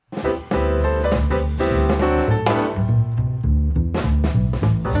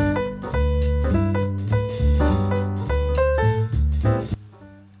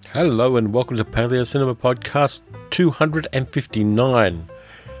Hello and welcome to Paleo Cinema Podcast 259.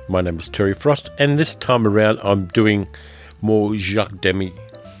 My name is Terry Frost, and this time around I'm doing more Jacques Demy.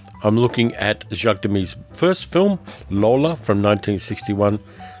 I'm looking at Jacques Demy's first film, Lola, from 1961,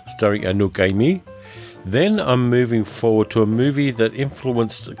 starring Anouk Aimée. Then I'm moving forward to a movie that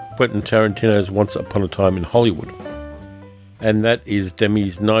influenced Quentin Tarantino's Once Upon a Time in Hollywood, and that is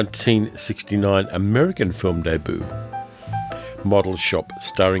Demy's 1969 American film debut, Model Shop,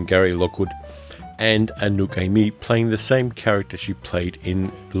 starring Gary Lockwood and Anouk Aimée playing the same character she played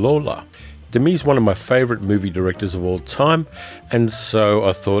in Lola. Demy's one of my favourite movie directors of all time, and so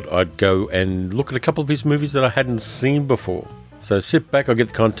I thought I'd go and look at a couple of his movies that I hadn't seen before. So sit back, I'll get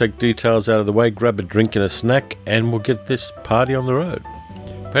the contact details out of the way, grab a drink and a snack, and we'll get this party on the road.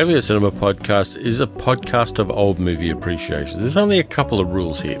 Paleo Cinema Podcast is a podcast of old movie appreciations. There's only a couple of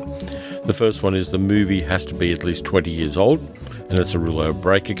rules here. The first one is the movie has to be at least 20 years old, and it's a rule I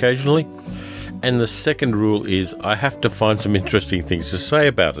break occasionally. And the second rule is I have to find some interesting things to say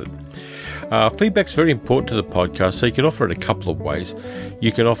about it. Feedback's very important to the podcast, so you can offer it a couple of ways.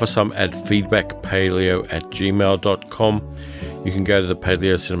 You can offer some at feedbackpaleo@gmail.com. You can go to the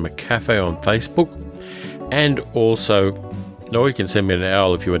Paleo Cinema Cafe on Facebook, and also, or you can send me an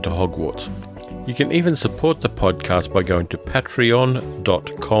owl if you went to Hogwarts. You can even support the podcast by going to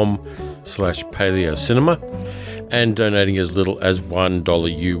patreon.com/paleocinema and donating as little as $1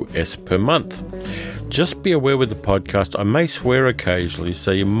 US per month. Just be aware with the podcast, I may swear occasionally,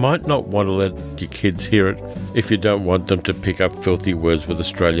 so you might not want to let your kids hear it if you don't want them to pick up filthy words with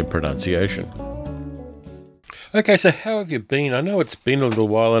Australian pronunciation. Okay, so how have you been? I know it's been a little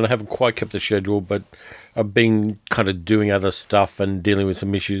while and I haven't quite kept the schedule, but I've been kind of doing other stuff and dealing with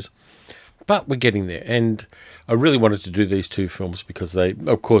some issues. But we're getting there, and I really wanted to do these two films because they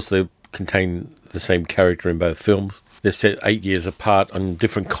contain the same character in both films. They're set 8 years apart on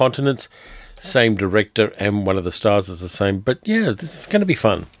different continents, same director, and one of the stars is the same. But yeah, this is going to be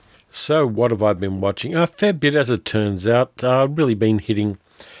fun. So what have I been watching? A fair bit, as it turns out. I've really been hitting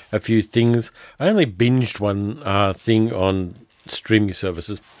a few things. I only binged one thing on streaming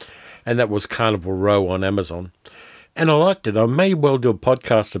services, and that was Carnival Row on Amazon. And I liked it. I may well do a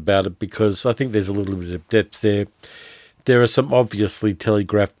podcast about it because I think there's a little bit of depth there. There are some obviously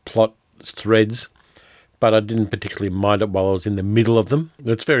telegraphed plot threads, but I didn't particularly mind it while I was in the middle of them.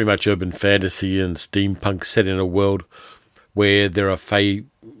 It's very much urban fantasy and steampunk set in a world where there are fae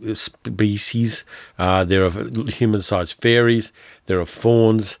species, there are human-sized fairies, there are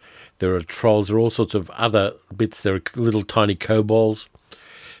fauns, there are trolls, there are all sorts of other bits. There are little tiny kobolds.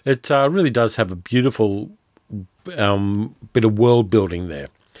 It really does have a beautiful bit of world building there,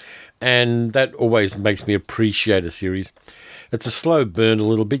 and that always makes me appreciate a series. It's a slow burn a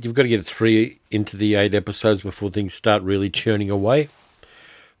little bit. You've got to get 3 into the 8 episodes before things start really churning away,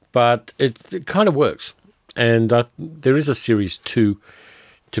 but it kind of works. And there is a series 2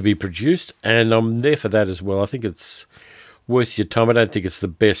 to be produced, and I'm there for that as well. I think it's worth your time. I don't think it's the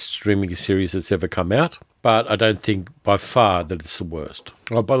best streaming series that's ever come out, but I don't think by far that it's the worst.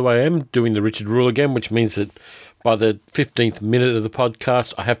 Oh, by the way, I am doing the Richard rule again, which means that by the 15th minute of the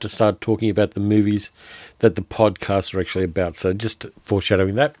podcast, I have to start talking about the movies that the podcasts are actually about. So just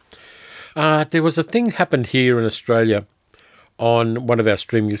foreshadowing that. There was a thing happened here in Australia on one of our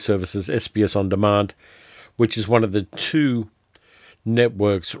streaming services, SBS On Demand, which is one of the 2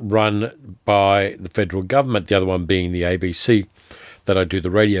 networks run by the federal government, the other one being the ABC, that I do the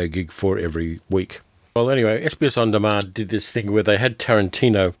radio gig for every week. Well, anyway, SBS On Demand did this thing where they had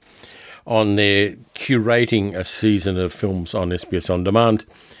Tarantino on there curating a season of films on SBS On Demand,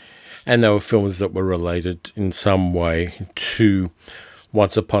 and they were films that were related in some way to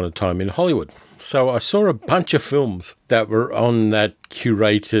Once Upon a Time in Hollywood. So I saw a bunch of films that were on that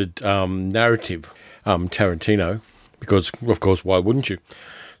curated narrative, Tarantino, because, of course, why wouldn't you?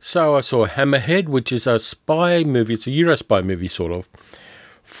 So I saw Hammerhead, which is a spy movie. It's a Euro spy movie, sort of,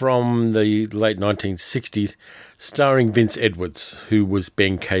 from the late 1960s, starring Vince Edwards, who was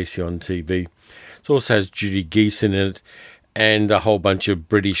Ben Casey on TV. It also has Judy Geeson in it and a whole bunch of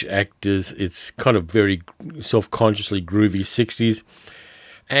British actors. It's kind of very self-consciously groovy 60s.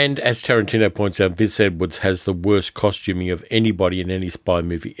 And as Tarantino points out, Vince Edwards has the worst costuming of anybody in any spy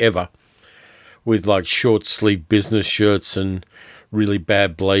movie ever, with like short sleeve business shirts and really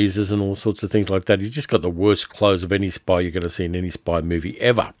bad blazers and all sorts of things like that. He's just got the worst clothes of any spy you're going to see in any spy movie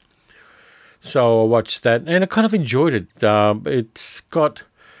ever. So I watched that and I kind of enjoyed it. It's got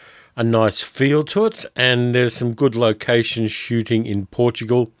a nice feel to it, and there's some good location shooting in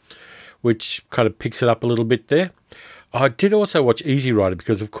Portugal, which kind of picks it up a little bit there. I did also watch Easy Rider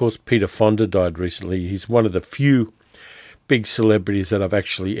because, of course, Peter Fonda died recently. He's one of the few big celebrities that I've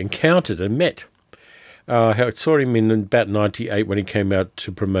actually encountered and met. I saw him in about 98 when he came out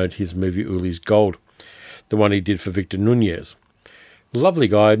to promote his movie Uli's Gold, the one he did for Victor Nunez. Lovely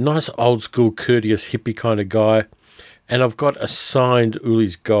guy, nice old school, courteous, hippie kind of guy. And I've got a signed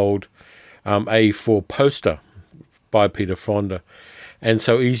Uli's Gold A4 poster by Peter Fonda. And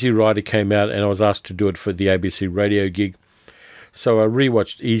so Easy Rider came out and I was asked to do it for the ABC radio gig. So I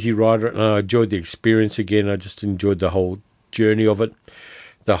rewatched Easy Rider and I enjoyed the experience again. I just enjoyed the whole journey of it,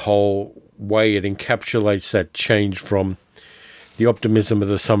 the whole way it encapsulates that change from the optimism of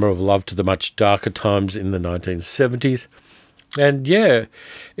the summer of love to the much darker times in the 1970s. And yeah,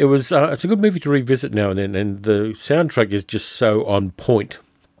 it's a good movie to revisit now and then, and the soundtrack is just so on point.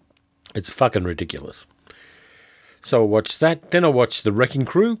 It's fucking ridiculous. So I watched that. Then I watched The Wrecking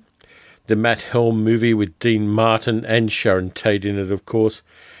Crew, the Matt Helm movie with Dean Martin and Sharon Tate in it, of course.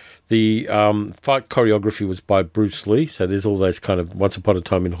 The fight choreography was by Bruce Lee, so there's all those kind of Once Upon a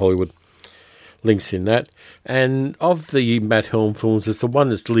Time in Hollywood links in that. And of the Matt Helm films, it's the one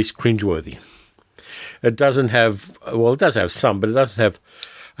that's least cringeworthy. It doesn't have, well, it does have some, but it doesn't have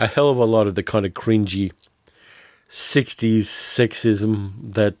a hell of a lot of the kind of cringy 60s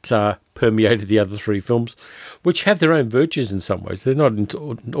sexism that permeated the other three films, which have their own virtues in some ways. They're not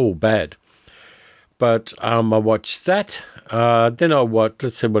all bad. But I watched that. Then I watched,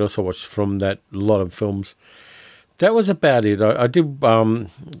 let's see what else I watched from that lot of films. That was about it. I did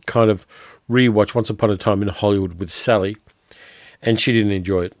kind of rewatch Once Upon a Time in Hollywood with Sally, and she didn't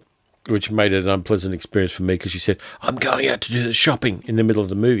enjoy it, which made it an unpleasant experience for me because she said, I'm going out to do the shopping in the middle of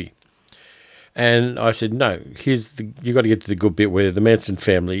the movie. And I said, no, you got to get to the good bit where the Manson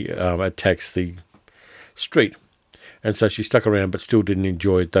family attacks the street. And so she stuck around but still didn't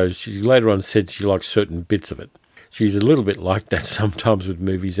enjoy it, though she later on said she liked certain bits of it. She's a little bit like that sometimes with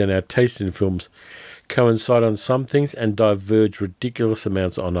movies, and our tastes in films coincide on some things and diverge ridiculous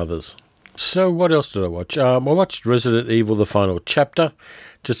amounts on others. So what else did I watch? I watched Resident Evil, the final chapter,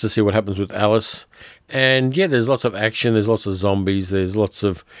 just to see what happens with Alice. And yeah, there's lots of action, there's lots of zombies, there's lots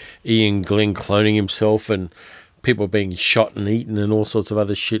of Ian Glenn cloning himself and people being shot and eaten and all sorts of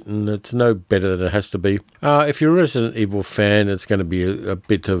other shit, and it's no better than it has to be. If you're a Resident Evil fan, it's going to be a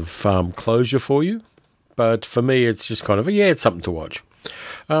bit of closure for you. But for me, it's just kind of, it's something to watch.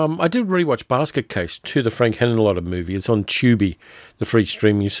 I did rewatch Basket Case 2, the Frank Henenlotter movie. It's on Tubi, the free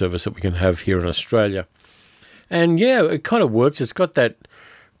streaming service that we can have here in Australia. And yeah, it kind of works. It's got that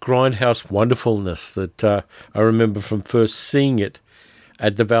grindhouse wonderfulness that I remember from first seeing it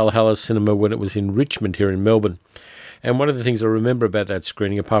at the Valhalla Cinema when it was in Richmond here in Melbourne. And one of the things I remember about that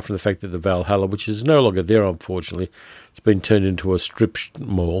screening, apart from the fact that the Valhalla, which is no longer there, unfortunately, it's been turned into a strip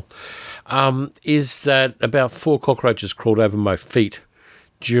mall, is that about 4 cockroaches crawled over my feet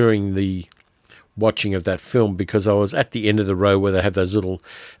during the watching of that film, because I was at the end of the row where they have those little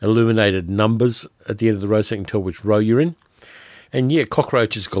illuminated numbers at the end of the row so you can tell which row you're in. And yeah,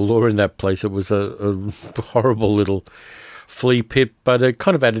 cockroaches galore in that place. It was a horrible little flea pit, but it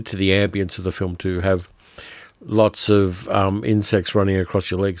kind of added to the ambience of the film to have lots of insects running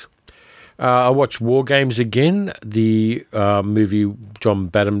across your legs. I watched War Games again, the movie John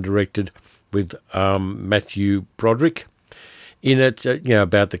Badham directed with Matthew Broderick. In it,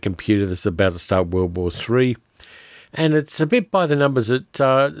 about the computer that's about to start World War III. And it's a bit by the numbers. It's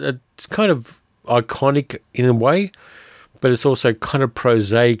kind of iconic in a way, but it's also kind of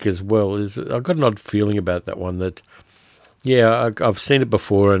prosaic as well. I've got an odd feeling about that one that, I've seen it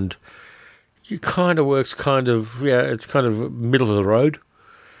before, and it kind of works it's kind of middle of the road.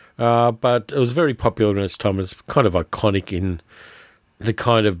 But it was very popular in its time. It's kind of iconic in the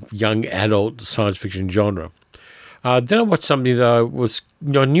kind of young adult science fiction genre. Then I watched something that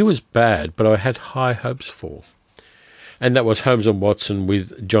I knew was bad, but I had high hopes for. And that was Holmes and Watson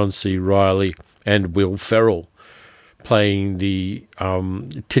with John C. Reilly and Will Ferrell playing the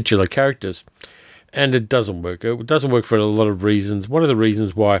titular characters. And it doesn't work. It doesn't work for a lot of reasons. One of the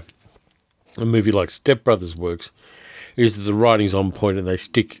reasons why a movie like Step Brothers works is that the writing's on point and they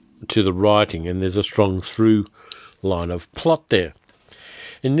stick to the writing, and there's a strong through line of plot there.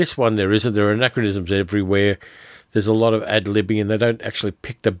 In this one, there isn't. There are anachronisms everywhere. There's a lot of ad-libbing, and they don't actually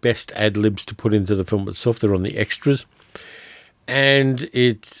pick the best ad-libs to put into the film itself. They're on the extras. And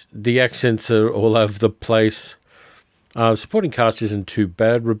the accents are all over the place. The supporting cast isn't too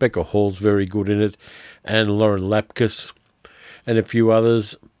bad. Rebecca Hall's very good in it, and Lauren Lapkus, and a few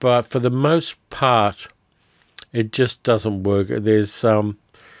others. But for the most part, it just doesn't work. There's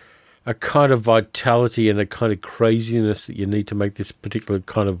a kind of vitality and a kind of craziness that you need to make this particular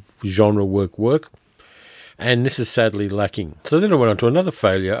kind of genre work. And this is sadly lacking. So then I went on to another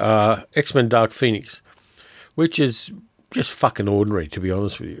failure, X-Men Dark Phoenix, which is just fucking ordinary, to be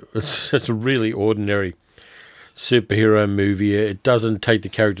honest with you. It's a really ordinary superhero movie. It doesn't take the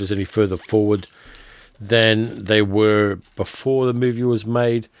characters any further forward than they were before the movie was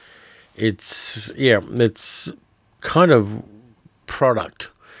made. It's kind of product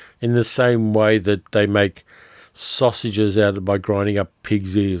in the same way that they make sausages by grinding up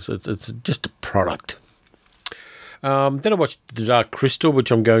pig's ears. It's just a product. Then I watched The Dark Crystal,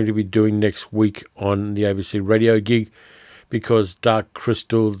 which I'm going to be doing next week on the ABC radio gig, because Dark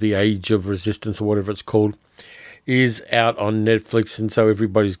Crystal, The Age of Resistance, or whatever it's called, is out on Netflix, and so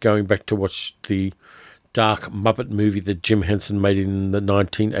everybody's going back to watch the dark Muppet movie that Jim Henson made in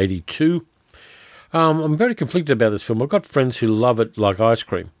 1982. I'm very conflicted about this film. I've got friends who love it like ice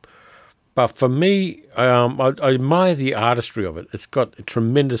cream. But for me, I admire the artistry of it. It's got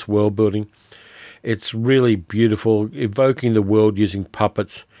tremendous world building. It's really beautiful. Evoking the world using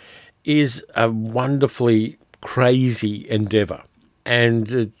puppets is a wonderfully crazy endeavour.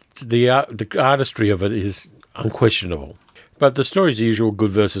 And the artistry of it is unquestionable. But the story's the usual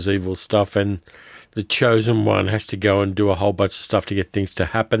good versus evil stuff, and the chosen one has to go and do a whole bunch of stuff to get things to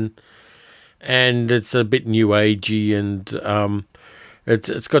happen. And it's a bit new agey, and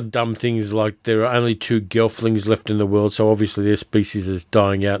it's got dumb things like there are only 2 gelflings left in the world, so obviously their species is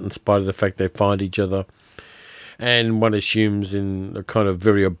dying out in spite of the fact they find each other. And one assumes in a kind of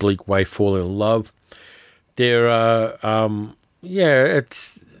very oblique way fall in love. There are,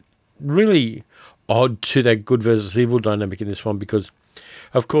 it's really odd to that good versus evil dynamic in this one, because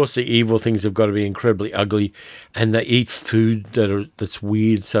of course the evil things have got to be incredibly ugly, and they eat food that's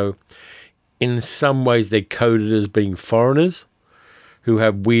weird, so in some ways they're coded as being foreigners who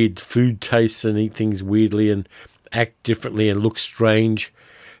have weird food tastes and eat things weirdly and act differently and look strange.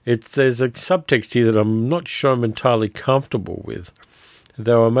 There's a subtext here that I'm not sure I'm entirely comfortable with,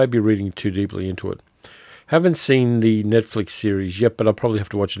 though I may be reading too deeply into it. Haven't seen the Netflix series yet, but I'll probably have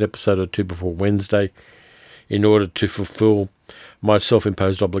to watch an episode or 2 before Wednesday in order to fulfill my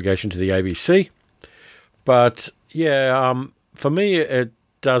self-imposed obligation to the ABC. But for me it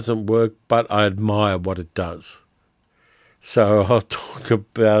doesn't work, but I admire what it does. So I'll talk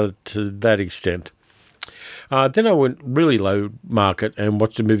about it to that extent. Then I went really low market and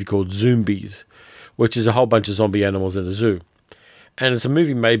watched a movie called Zombies, which is a whole bunch of zombie animals in a zoo. And it's a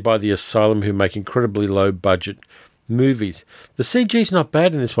movie made by The Asylum, who make incredibly low budget movies. The CG's not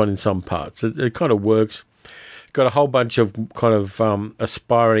bad in this one in some parts. It kind of works. Got a whole bunch of kind of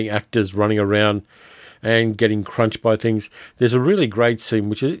aspiring actors running around and getting crunched by things. There's a really great scene,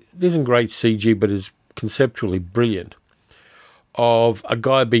 which isn't great CG, but is conceptually brilliant, of a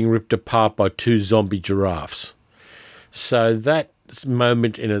guy being ripped apart by 2 zombie giraffes. So that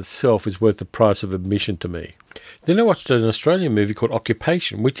moment in itself is worth the price of admission to me. Then I watched an Australian movie called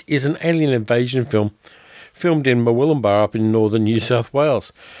Occupation, which is an alien invasion film filmed in Murwillumbah up in northern New South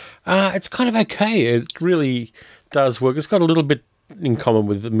Wales. It's kind of okay. It really does work. It's got a little bit in common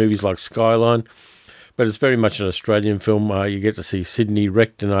with movies like Skyline, but it's very much an Australian film. You get to see Sydney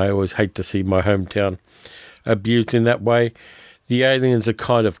wrecked, and I always hate to see my hometown abused in that way. The aliens are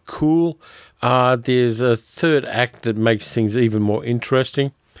kind of cool. There's a third act that makes things even more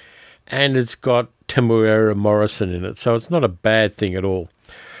interesting, and it's got Temuera Morrison in it, so it's not a bad thing at all.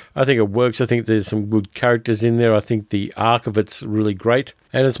 I think it works. I think there's some good characters in there. I think the arc of it's really great,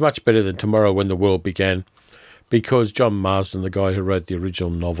 and it's much better than Tomorrow When the World Began, because John Marsden, the guy who wrote the original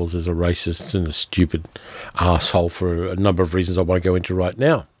novels, is a racist and a stupid asshole for a number of reasons I won't go into right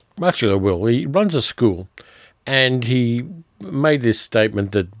now. Actually, I will. He runs a school, and he made this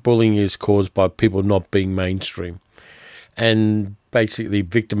statement that bullying is caused by people not being mainstream, and basically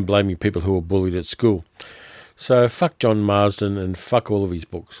victim blaming people who were bullied at school. So fuck John Marsden and fuck all of his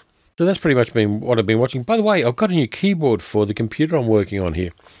books. So that's pretty much been what I've been watching. By the way, I've got a new keyboard for the computer I'm working on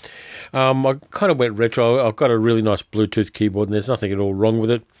here. I kind of went retro. I've got a really nice Bluetooth keyboard, and there's nothing at all wrong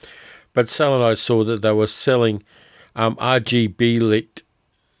with it. But Sal and I saw that they were selling RGB lit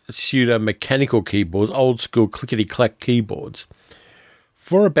pseudo-mechanical keyboards, old school clickety-clack keyboards,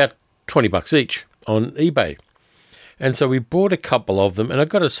 for about $20 each on eBay. And so we bought a couple of them, and I've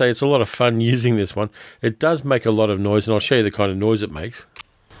got to say it's a lot of fun using this one. It does make a lot of noise, and I'll show you the kind of noise it makes.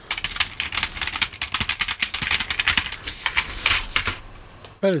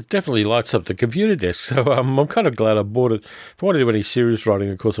 But it definitely lights up the computer desk, so I'm kind of glad I bought it. If I want to do any serious writing,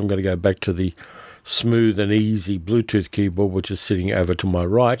 of course, I'm going to go back to the smooth and easy Bluetooth keyboard, which is sitting over to my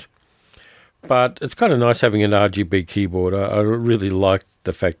right. But it's kind of nice having an RGB keyboard. I really like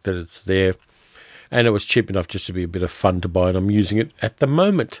the fact that it's there. And it was cheap enough just to be a bit of fun to buy, and I'm using it at the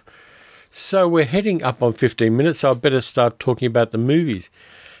moment. So we're heading up on 15 minutes, so I better start talking about the movies.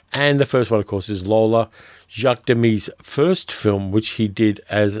 And the first one, of course, is Lola, Jacques Demy's first film, which he did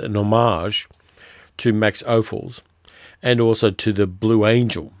as an homage to Max Ophuls and also to The Blue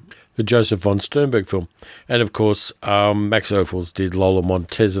Angel, the Joseph von Sternberg film. And, of course, Max Ophuls did Lola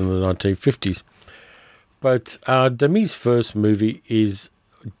Montez in the 1950s. But Demy's first movie is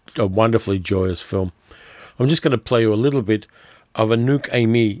a wonderfully joyous film. I'm just going to play you a little bit of Anouk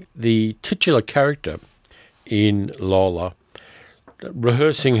Aimée, the titular character in Lola,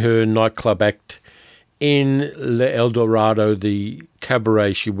 rehearsing her nightclub act in Le Eldorado, the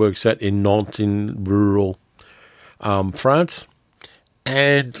cabaret she works at in Nantes in rural France.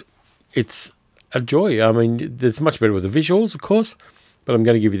 And it's a joy. I mean, there's much better with the visuals, of course, but I'm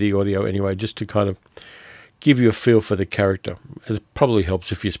going to give you the audio anyway, just to kind of give you a feel for the character. It probably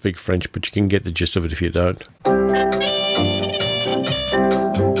helps if you speak French, but you can get the gist of it if you don't.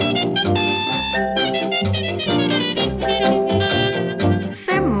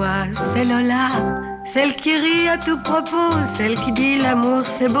 C'est moi, c'est Lola, celle qui rit à tout propos, celle qui dit l'amour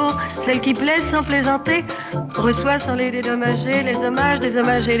c'est beau, celle qui plaît sans plaisanter, reçoit sans les dédommager, les hommages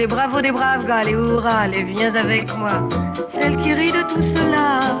désommagés, les bravos des braves gars, les hurrahs, les viens avec moi. Celle qui rit de tout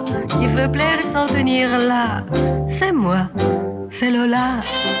cela, qui veut plaire et s'en tenir là, c'est moi, c'est Lola.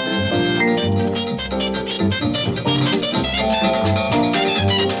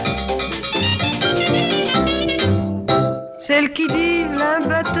 Celle qui dit, v'là un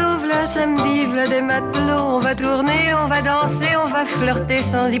bateau, v'là un samedi, v'là des matelots, on va tourner, on va danser, on va flirter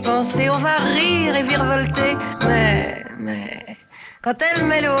sans y penser, on va rire et virevolter, mais, quand elle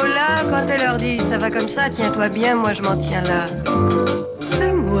met l'eau là, quand elle leur dit, ça va comme ça, tiens-toi bien, moi je m'en tiens là.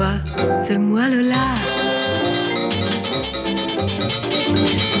 C'est moi Lola.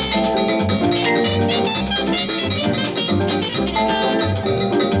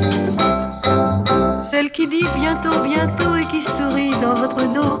 Celle qui dit bientôt, bientôt et qui sourit dans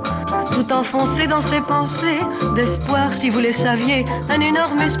votre dos, tout enfoncé dans ses pensées, d'espoir si vous les saviez, un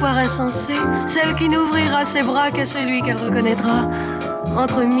énorme espoir insensé, celle qui n'ouvrira ses bras qu'à celui qu'elle reconnaîtra,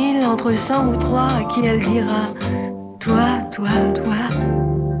 entre 1000, entre 100 ou 3, à qui elle dira, toi, toi, toi,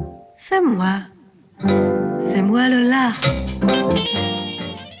 c'est moi Lola.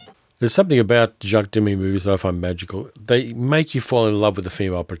 There's something about Jacques Demy movies that I find magical. They make you fall in love with the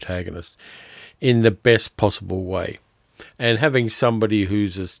female protagonist in the best possible way. And having somebody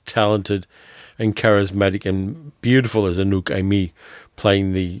who's as talented and charismatic and beautiful as Anouk Aimée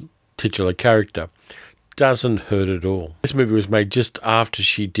playing the titular character doesn't hurt at all. This movie was made just after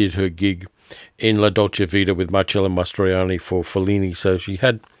she did her gig in La Dolce Vita with Marcello Mastroianni for Fellini, so she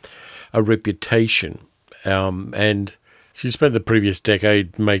had a reputation. And she spent the previous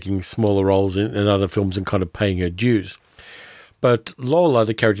decade making smaller roles in other films and kind of paying her dues. But Lola,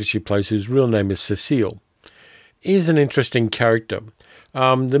 the character she plays, whose real name is Cécile, is an interesting character.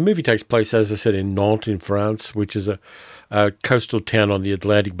 The movie takes place, as I said, in Nantes in France, which is a coastal town on the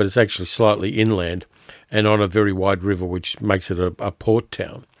Atlantic, but it's actually slightly inland and on a very wide river, which makes it a port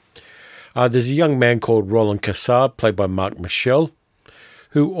town. There's a young man called Roland Cassard, played by Marc Michel,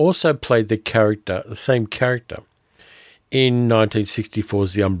 who also played the same character, in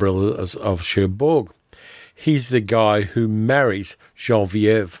 1964's The Umbrellas of Cherbourg. He's the guy who marries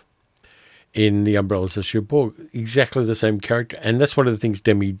Geneviève in The Umbrellas of Cherbourg. Exactly the same character. And that's one of the things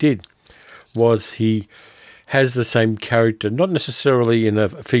Demy did, was he has the same character, not necessarily in a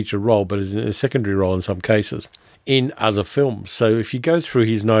feature role, but in a secondary role in some cases, in other films. So if you go through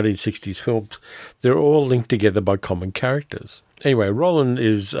his 1960s films, they're all linked together by common characters. Anyway, Roland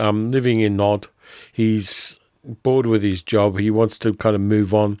is living in Nantes. He's bored with his job. He wants to kind of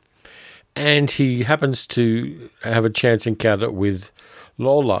move on. And he happens to have a chance encounter with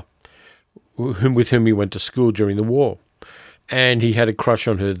Lola, with whom he went to school during the war. And he had a crush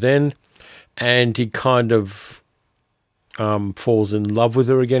on her then, and he kind of falls in love with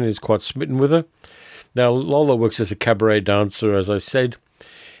her again and is quite smitten with her. Now, Lola works as a cabaret dancer, as I said,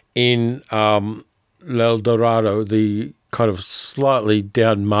 in L'Eldorado, the kind of slightly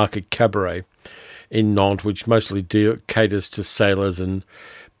down-market cabaret in Nantes, which mostly caters to sailors and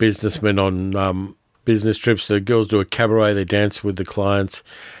businessmen on business trips. The girls do a cabaret, they dance with the clients.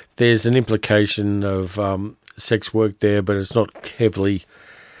 There's an implication of sex work there, but it's not heavily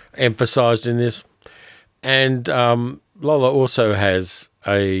emphasized in this. And Lola also has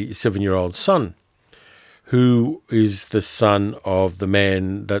a 7-year-old son, who is the son of the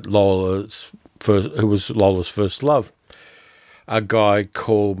man that who was Lola's first love, a guy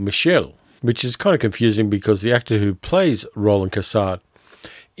called Michel, which is kind of confusing because the actor who plays Roland Cassard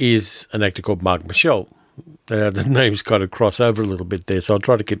is an actor called Marc Michel. The names kind of cross over a little bit there, so I'll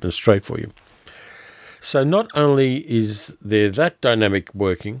try to keep them straight for you. So not only is there that dynamic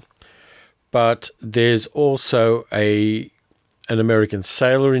working, But there's also an American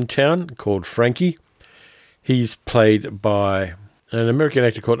sailor in town called Frankie. He's played by an American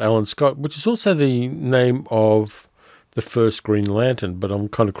actor called Alan Scott, which is also the name of the first Green Lantern, but I'm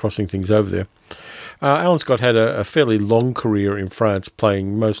kind of crossing things over there. Alan Scott had a fairly long career in France,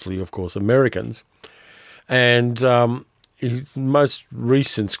 playing mostly, of course, Americans. And his most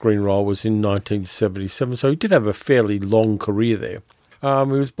recent screen role was in 1977, so he did have a fairly long career there.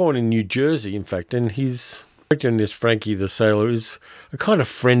 He was born in New Jersey, in fact, and his character in this, Frankie the Sailor, is a kind of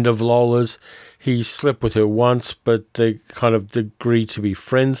friend of Lola's. He slept with her once, but they kind of agreed to be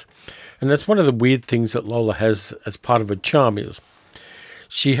friends. And that's one of the weird things that Lola has as part of her charm is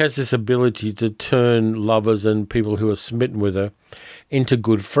she has this ability to turn lovers and people who are smitten with her into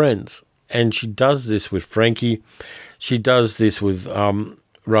good friends. And she does this with Frankie. She does this with Raul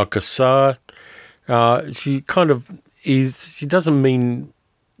Casar. She kind of she doesn't mean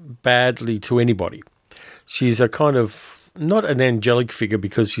badly to anybody. She's a kind of, not an angelic figure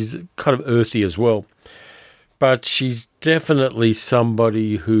because she's kind of earthy as well, but she's definitely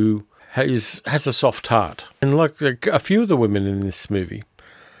somebody who has a soft heart. And like a few of the women in this movie,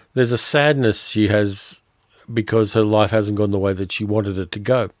 there's a sadness she has because her life hasn't gone the way that she wanted it to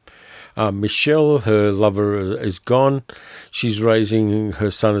go. Michelle, her lover, is gone. She's raising her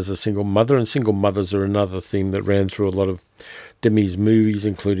son as a single mother, and single mothers are another theme that ran through a lot of Demi's movies,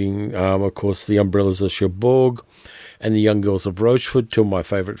 including, of course, The Umbrellas of Cherbourg and The Young Girls of Rochefort, two of my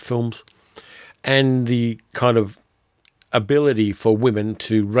favourite films, and the kind of ability for women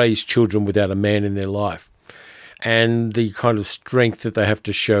to raise children without a man in their life, and the kind of strength that they have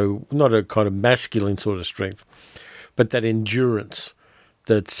to show, not a kind of masculine sort of strength, but that endurance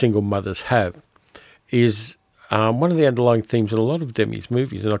that single mothers have, is one of the underlying themes in a lot of Demi's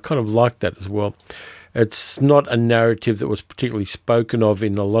movies, and I kind of like that as well. It's not a narrative that was particularly spoken of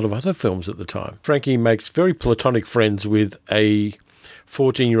in a lot of other films at the time. Frankie makes very platonic friends with a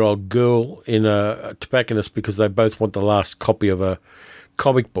 14-year-old girl in a tobacconist because they both want the last copy of a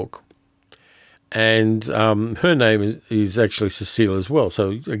comic book. And her name is actually Cecile as well.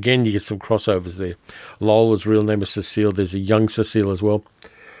 So, again, you get some crossovers there. Lola's real name is Cecile. There's a young Cecile as well,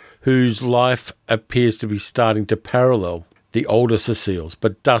 whose life appears to be starting to parallel the older Cecile's,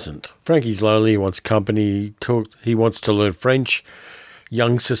 but doesn't. Frankie's lonely. He wants company. He wants to learn French.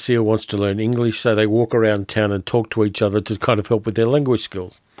 Young Cecile wants to learn English, so they walk around town and talk to each other to kind of help with their language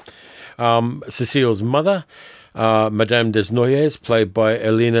skills. Cecile's mother, Madame Desnoyers, played by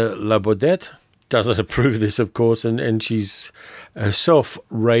Elena Labaudet, doesn't approve of this, of course, and she's herself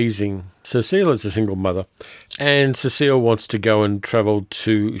raising Cecile as a single mother. And Cecile wants to go and travel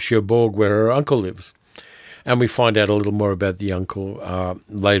to Cherbourg, where her uncle lives. And we find out a little more about the uncle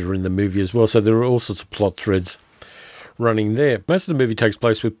later in the movie as well. So there are all sorts of plot threads running there. Most of the movie takes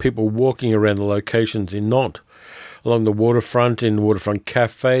place with people walking around the locations in Nantes, along the waterfront, in waterfront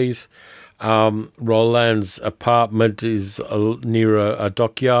cafes. Roland's apartment is near a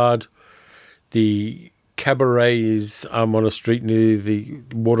dockyard. The cabaret is on a street near the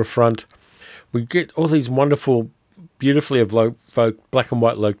waterfront. We get all these wonderful, beautifully evoked black and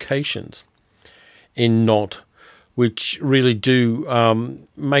white locations in Nantes, which really do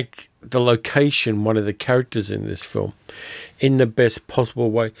make the location one of the characters in this film in the best possible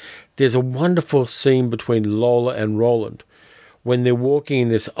way. There's a wonderful scene between Lola and Roland when they're walking in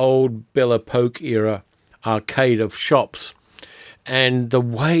this old Belle Epoque era arcade of shops, and the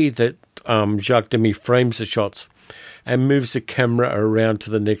way that Jacques Demy frames the shots and moves the camera around to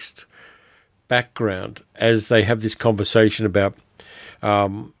the next background as they have this conversation about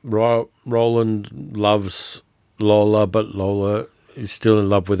Roland loves Lola, but Lola is still in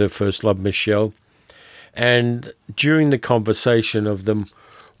love with her first love, Michelle. And during the conversation of them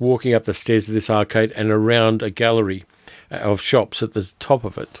walking up the stairs of this arcade and around a gallery of shops at the top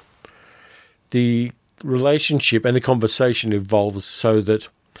of it, the relationship and the conversation evolves so that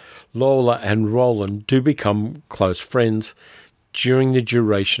Lola and Roland do become close friends during the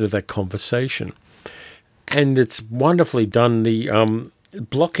duration of that conversation. And it's wonderfully done. The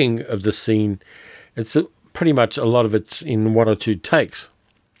blocking of the scene, it's pretty much a lot of it's in one or two takes,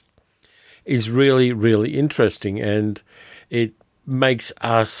 is really, really interesting. And it makes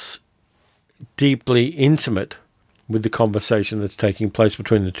us deeply intimate with the conversation that's taking place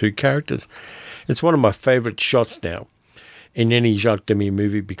between the two characters. It's one of my favourite shots now in any Jacques Demy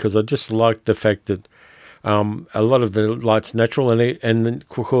movie because I just like the fact that a lot of the light's natural, and of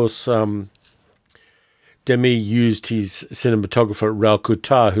course Demy used his cinematographer Raul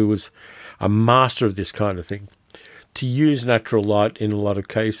Coutard, who was a master of this kind of thing, to use natural light in a lot of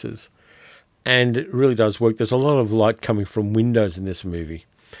cases, and it really does work. There's a lot of light coming from windows in this movie,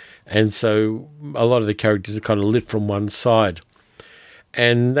 And so a lot of the characters are kind of lit from one side.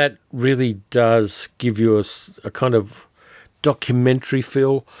 And that really does give you a kind of documentary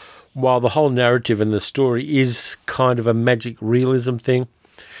feel, while the whole narrative and the story is kind of a magic realism thing.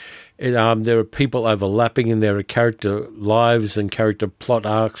 There are people overlapping, and there are character lives and character plot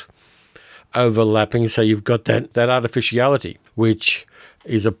arcs overlapping. So you've got that artificiality, which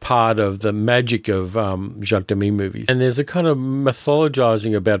is a part of the magic of Jacques Demy movies. And there's a kind of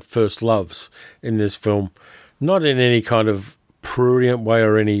mythologizing about first loves in this film, not in any kind of prurient way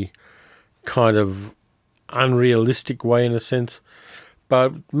or any kind of unrealistic way in a sense,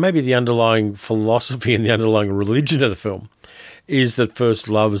 but maybe the underlying philosophy and the underlying religion of the film is that first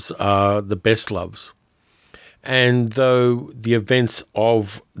loves are the best loves. And though the events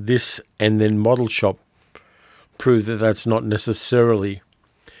of this and then Model Shop prove that that's not necessarily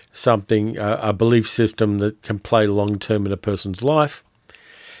something, a belief system that can play long-term in a person's life,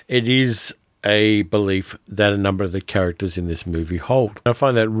 it is a belief that a number of the characters in this movie hold. I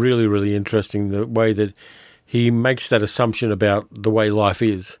find that really, really interesting, the way that he makes that assumption about the way life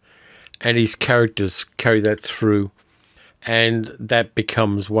is, and his characters carry that through, and that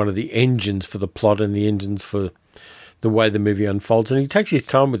becomes one of the engines for the plot and the engines for the way the movie unfolds. And he takes his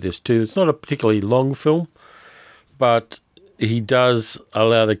time with this too. It's not a particularly long film, but he does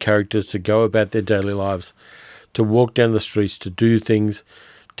allow the characters to go about their daily lives, to walk down the streets, to do things,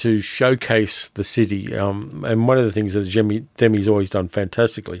 to showcase the city. And one of the things that Demy's always done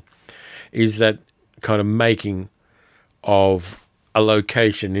fantastically is that kind of making of a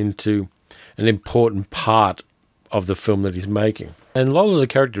location into an important part of the film that he's making. And Lola, the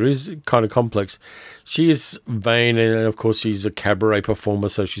character, is kind of complex. She is vain, and of course she's a cabaret performer,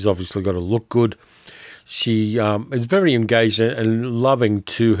 so she's obviously got to look good. She is very engaged and loving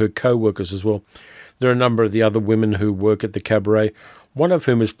to her co-workers as well. There are a number of the other women who work at the cabaret, one of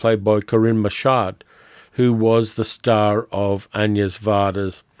whom is played by Corinne Machard, who was the star of Agnes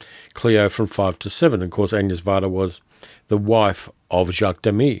Varda's Cleo from 5 to 7. Of course, Agnes Varda was the wife of Jacques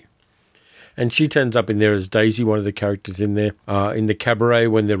Demy. And she turns up in there as Daisy, one of the characters in there, in the cabaret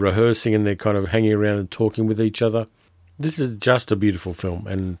when they're rehearsing and they're kind of hanging around and talking with each other. This is just a beautiful film.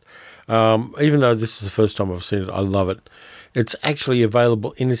 And even though this is the first time I've seen it, I love it. It's actually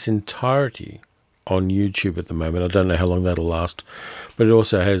available in its entirety on YouTube at the moment. I don't know how long that'll last. But it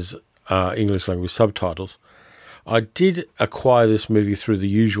also has English language subtitles. I did acquire this movie through the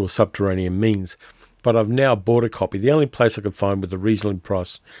usual subterranean means, but I've now bought a copy. The only place I could find with a reasonably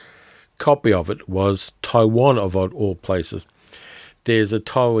priced copy of it was Taiwan, of all places. There's a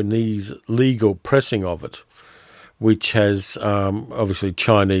Taiwanese legal pressing of it, which has obviously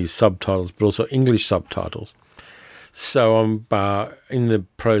Chinese subtitles, but also English subtitles. So I'm in the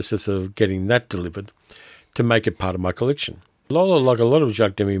process of getting that delivered to make it part of my collection. Lola, like a lot of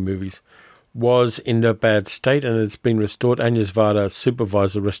Jacques Demy movies, was in a bad state and it's been restored. Agnes Varda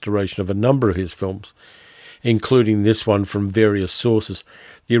supervised the restoration of a number of his films, including this one, from various sources.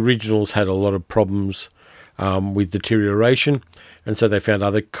 The originals had a lot of problems with deterioration, and so they found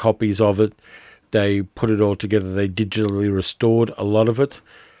other copies of it. They put it all together. They digitally restored a lot of it,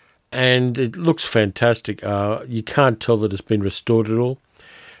 and it looks fantastic. You can't tell that it's been restored at all.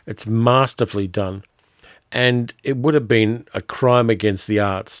 It's masterfully done, and it would have been a crime against the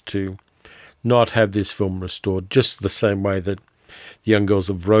arts to not have this film restored, just the same way that The Young Girls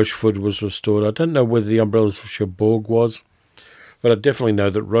of Rochefort was restored. I don't know whether The Umbrellas of Cherbourg was, but I definitely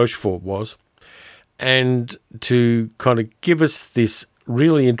know that Rochefort was. And to kind of give us this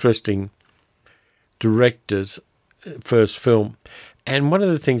really interesting director's first film. And one of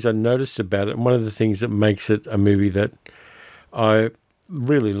the things I noticed about it, and one of the things that makes it a movie that I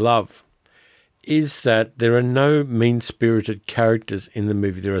really love, is that there are no mean-spirited characters in the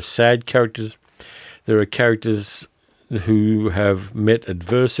movie. There are sad characters. There are characters who have met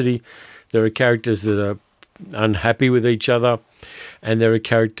adversity. There are characters that are unhappy with each other. And there are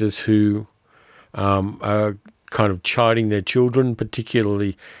characters who are kind of chiding their children,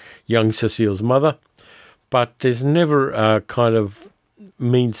 particularly young Cecile's mother. But there's never a kind of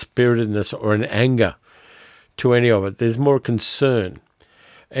mean-spiritedness or an anger to any of it. There's more concern.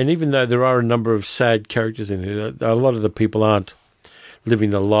 And even though there are a number of sad characters in it, a lot of the people aren't living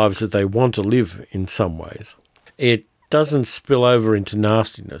the lives that they want to live in some ways. It doesn't spill over into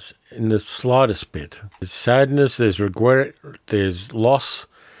nastiness in the slightest bit. There's sadness, there's regret, there's loss,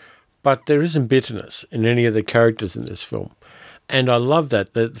 but there isn't bitterness in any of the characters in this film. And I love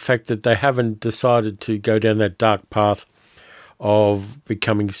that, the fact that they haven't decided to go down that dark path of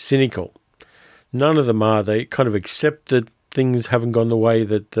becoming cynical. None of them are. They kind of accept that things haven't gone the way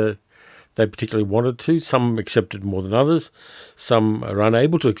that they particularly wanted to. Some accepted more than others. Some are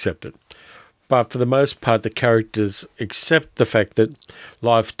unable to accept it. But for the most part, the characters accept the fact that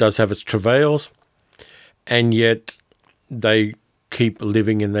life does have its travails, and yet they keep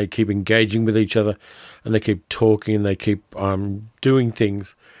living and they keep engaging with each other, and they keep talking and they keep doing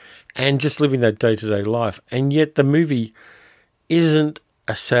things and just living that day-to-day life. And yet the movie isn't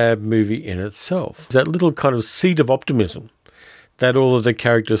a sad movie in itself. It's that little kind of seed of optimism that all of the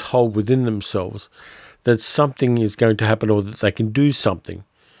characters hold within themselves, that something is going to happen or that they can do something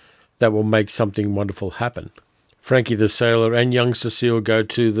that will make something wonderful happen. Frankie the Sailor and young Cecile go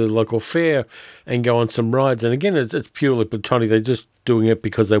to the local fair and go on some rides. And again, it's purely platonic. They're just doing it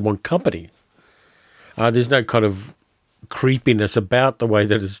because they want company. There's no kind of creepiness about the way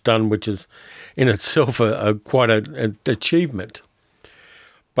that it's done, which is in itself quite an achievement.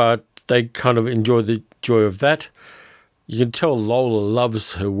 But they kind of enjoy the joy of that. You can tell Lola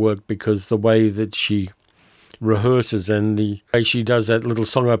loves her work because the way that she rehearses and the way she does that little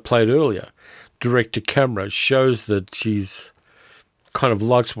song I played earlier, direct to camera, shows that she's kind of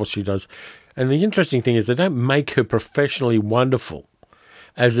likes what she does. And the interesting thing is they don't make her professionally wonderful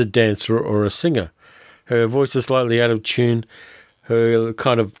as a dancer or a singer. Her voice is slightly out of tune. Her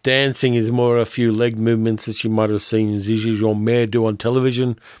kind of dancing is more a few leg movements that you might have seen Gigi Jean-Mer do on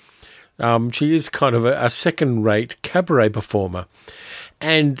television. She is kind of a second-rate cabaret performer.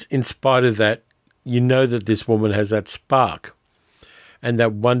 And in spite of that, you know that this woman has that spark and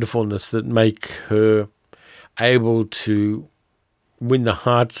that wonderfulness that make her able to win the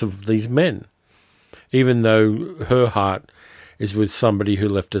hearts of these men, even though her heart is with somebody who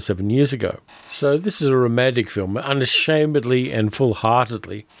left her 7 years ago. So this is a romantic film, unashamedly and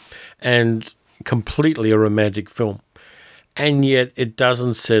full-heartedly, and completely a romantic film. And yet it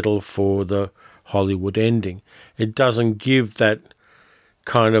doesn't settle for the Hollywood ending. It doesn't give that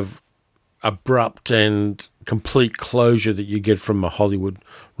kind of abrupt and complete closure that you get from a Hollywood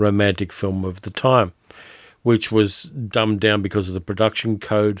romantic film of the time, which was dumbed down because of the production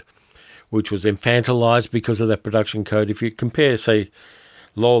code, which was infantilized because of that production code. If you compare, say,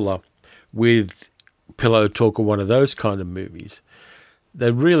 Lola with Pillow Talk or one of those kind of movies,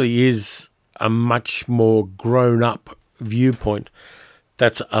 there really is a much more grown-up viewpoint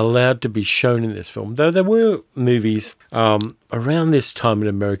that's allowed to be shown in this film. Though there were movies around this time in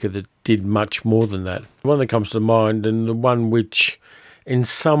America that did much more than that. The one that comes to mind, and the one which in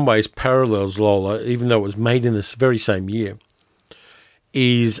some ways parallels Lola, even though it was made in this very same year,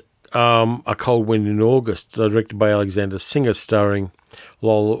 is A Cold Wind in August, directed by Alexander Singer, starring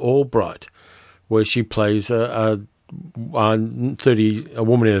Lola Albright, where she plays a woman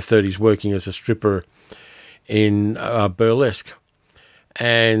in her 30s working as a stripper in burlesque,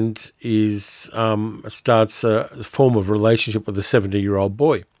 and starts a form of relationship with a 70-year-old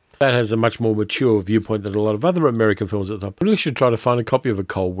boy. That has a much more mature viewpoint than a lot of other American films at the time. I really should try to find a copy of A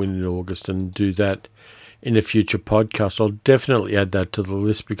Cold Wind in August and do that in a future podcast. I'll definitely add that to the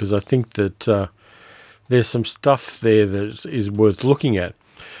list because I think that there's some stuff there that is worth looking at.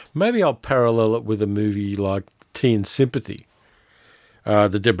 Maybe I'll parallel it with a movie like Tea and Sympathy,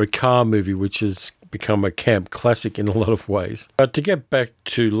 the Deborah Kerr movie, which has become a camp classic in a lot of ways. But to get back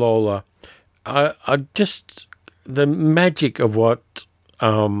to Lola, the magic of what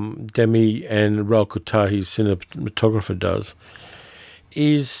Demi and Raoul Koutahi's cinematographer does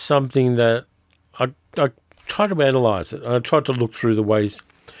is something that I try to analyse it. I try to look through the ways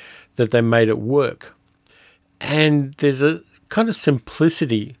that they made it work. And there's a kind of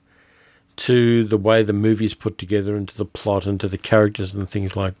simplicity to the way the movie is put together and to the plot and to the characters and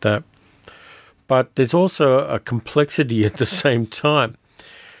things like that. But there's also a complexity at the same time.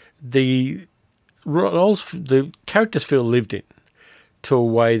 The characters feel lived in to a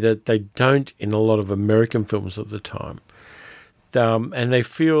way that they don't in a lot of American films of the time. And they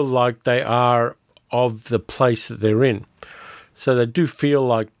feel like they are of the place that they're in. So they do feel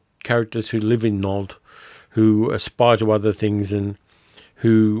like characters who live in Nantes, who aspire to other things and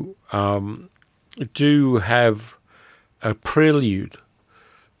who do have a prelude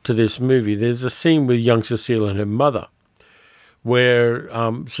to this movie. There's a scene with young Cecile and her mother where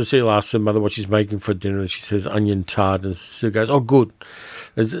Cecile asks her mother what she's making for dinner, and she says onion tart, and Cecile goes, "Oh, good."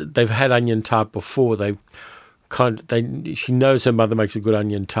 They've had onion tart before. She knows her mother makes a good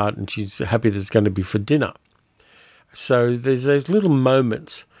onion tart, and she's happy that it's going to be for dinner. So there's those little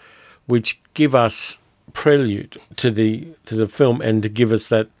moments which give us prelude to the film and to give us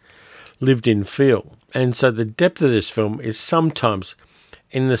that lived-in feel. And so the depth of this film is sometimes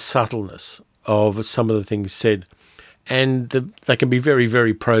in the subtleness of some of the things said. And they can be very,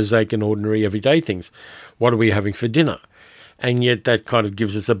 very prosaic and ordinary everyday things. What are we having for dinner? And yet that kind of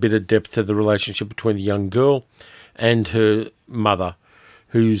gives us a bit of depth to the relationship between the young girl and her mother,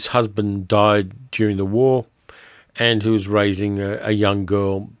 whose husband died during the war and who was raising a young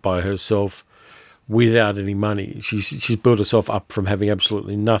girl by herself without any money. She's built herself up from having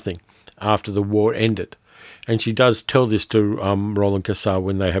absolutely nothing after the war ended. And she does tell this to Roland Cassar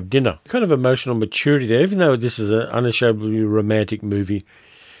when they have dinner. Kind of emotional maturity there, even though this is an unashamedly romantic movie.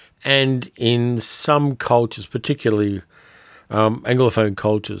 And in some cultures, particularly Anglophone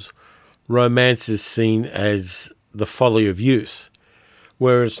cultures, romance is seen as the folly of youth,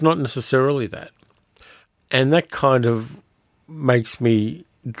 where it's not necessarily that. And that kind of makes me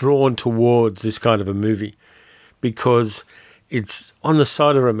drawn towards this kind of a movie because it's on the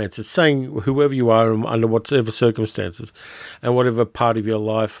side of romance. It's saying whoever you are under whatever circumstances and whatever part of your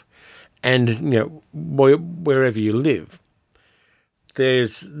life and wherever you live,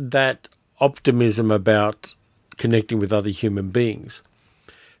 there's that optimism about connecting with other human beings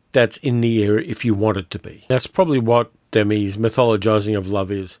that's in the air if you want it to be. That's probably what Demi's mythologizing of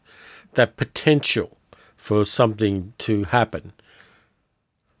love is, that potential for something to happen.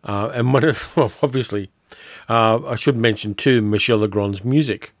 And one of, obviously, I should mention too, Michel Legrand's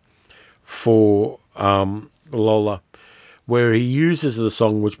music for Lola, where he uses the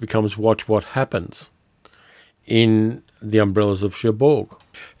song which becomes Watch What Happens in The Umbrellas of Cherbourg.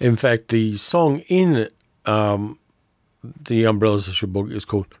 In fact, the song in The Umbrellas of Cherbourg is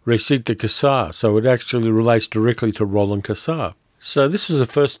called Récit de Cassar, so it actually relates directly to Roland Cassar. So this was the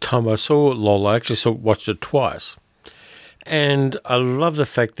first time I saw Lola. I actually watched it twice. And I love the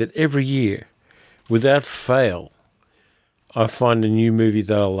fact that every year, without fail, I find a new movie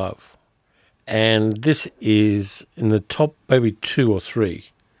that I love. And this is in the top maybe 2 or 3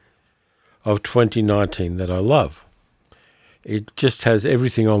 of 2019 that I love. It just has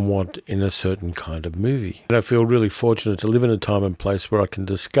everything I want in a certain kind of movie. And I feel really fortunate to live in a time and place where I can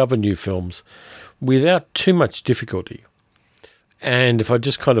discover new films without too much difficulty. And if I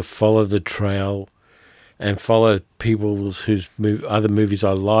just kind of follow the trail and follow people whose other movies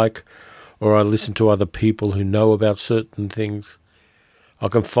I like, or I listen to other people who know about certain things, I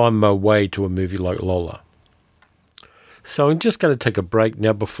can find my way to a movie like Lola. So I'm just going to take a break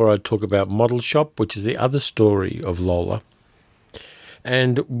now before I talk about Model Shop, which is the other story of Lola.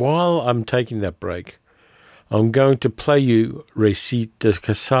 And while I'm taking that break, I'm going to play you Récit de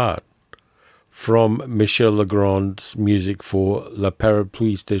Cassar from Michel Legrand's music for La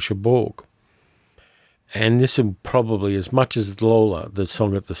Parapluie de Cherbourg. And this will probably, as much as Lola, the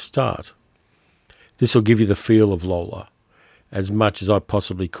song at the start, this will give you the feel of Lola as much as I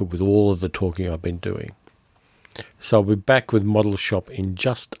possibly could with all of the talking I've been doing. So I'll be back with Model Shop in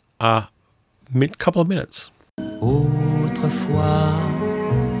just a couple of minutes. Autrefois,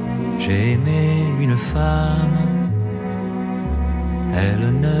 j'ai aimé une femme,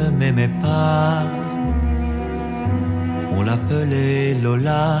 elle ne m'aimait pas, on l'appelait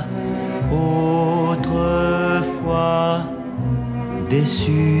Lola. Autrefois,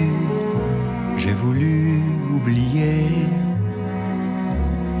 déçu, j'ai voulu oublier,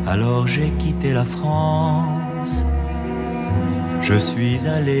 alors j'ai quitté la France, je suis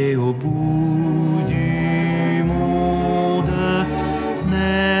allé au bout du monde,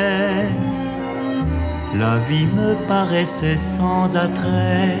 mais la vie me paraissait sans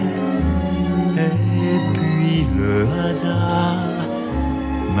attrait, et puis le hasard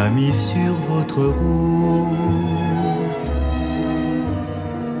m'a mis sur votre route.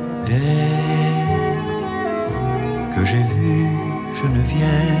 Dès que j'ai vu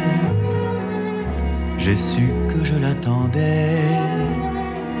Geneviève, j'ai su que je l'attendais.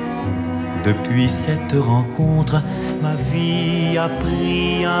 Depuis cette rencontre, ma vie a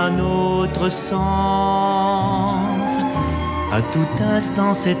pris un autre sens. À tout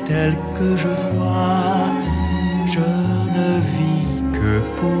instant, c'est elle que je vois. Je ne vis que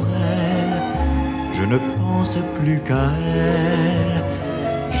pour elle, je ne pense plus qu'à elle.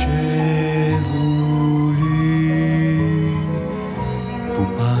 J'ai voulu vous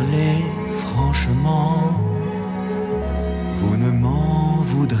parler franchement, vous ne m'en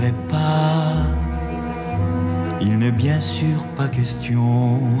voudrez pas. Il n'est bien sûr pas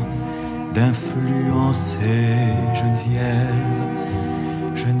question d'influencer Geneviève,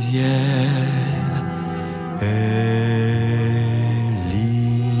 Ellie.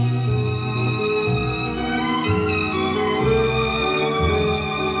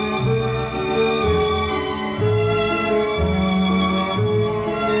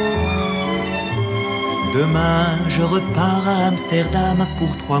 Demain, je repars à Amsterdam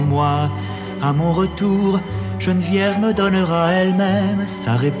pour 3 mois. À mon retour, Geneviève me donnera elle-même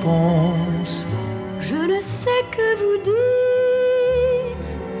sa réponse. Je ne sais que vous dire.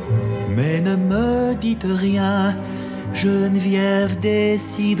 Mais ne me dites rien, Geneviève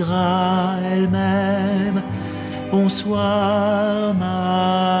décidera elle-même. Bonsoir,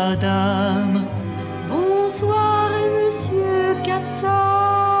 madame. Bonsoir, Monsieur Cassin.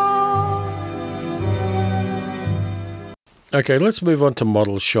 Okay, let's move on to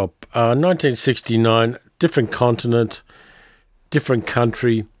Model Shop. 1969, different continent, different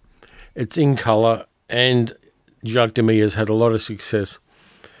country. It's in colour, and Jacques Demy has had a lot of success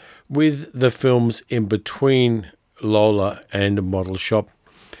with the films in between Lola and Model Shop,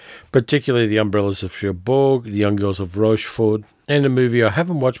 particularly The Umbrellas of Cherbourg, The Young Girls of Rochefort, and a movie I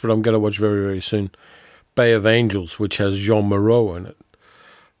haven't watched but I'm going to watch very, very soon, Bay of Angels, which has Jean Moreau in it.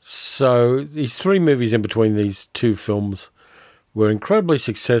 So these three movies in between these two films were incredibly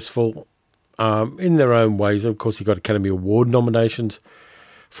successful in their own ways. Of course, he got Academy Award nominations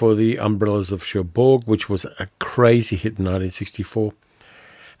for The Umbrellas of Cherbourg, which was a crazy hit in 1964.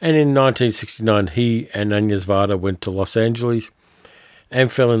 And in 1969, he and Agnes Varda went to Los Angeles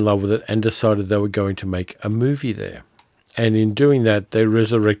and fell in love with it and decided they were going to make a movie there. And in doing that, they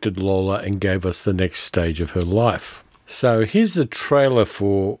resurrected Lola and gave us the next stage of her life. So here's the trailer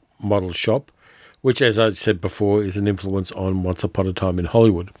for Model Shop, which, as I said before, is an influence on Once Upon a Time in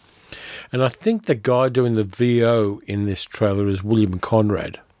Hollywood. And I think the guy doing the VO in this trailer is William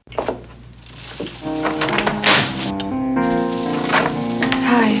Conrad.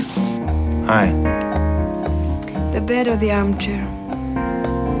 Hi. Hi. The bed or the armchair?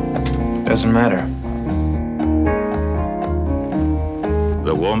 Doesn't matter.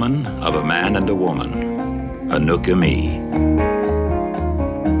 The woman of a man and a woman, Anouk Aimée.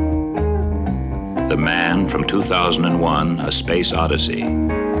 The man from 2001, A Space Odyssey,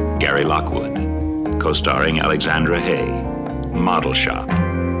 Gary Lockwood, co-starring Alexandra Hay, Model Shop.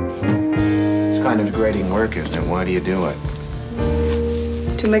 It's kind of degrading work, isn't it? Why do you do it?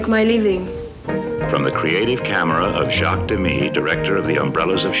 To make my living. From the creative camera of Jacques Demy, director of The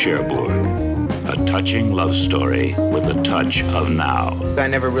Umbrellas of Cherbourg, a touching love story with a touch of now. I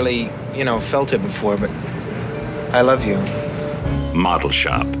never really, felt it before, but I love you. Model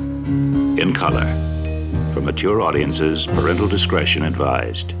Shop, in color. For mature audiences, parental discretion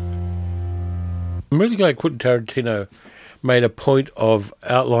advised. I'm really glad Quentin Tarantino made a point of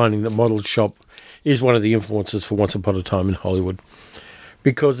outlining that Model Shop is one of the influences for Once Upon a Time in Hollywood,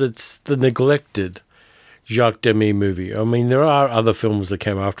 because it's the neglected Jacques Demy movie. I mean, there are other films that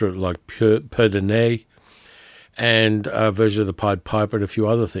came after it, like Peur de Nez and a version of The Pied Piper and a few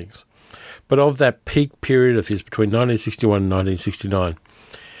other things. But of that peak period of his between 1961 and 1969,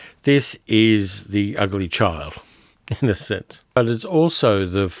 this is The Ugly Child, in a sense. But it's also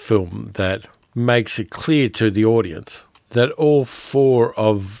the film that makes it clear to the audience that all four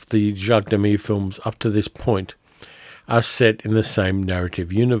of the Jacques Demy films up to this point are set in the same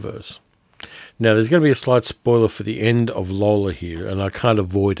narrative universe. Now, there's going to be a slight spoiler for the end of Lola here, and I can't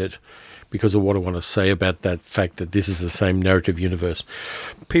avoid it because of what I want to say about that fact that this is the same narrative universe.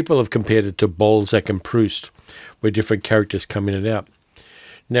 People have compared it to Balzac and Proust, where different characters come in and out.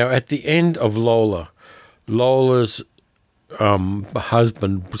 Now, at the end of Lola, Lola's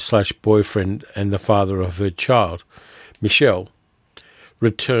husband / boyfriend and the father of her child, Michel,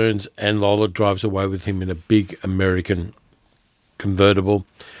 returns, and Lola drives away with him in a big American convertible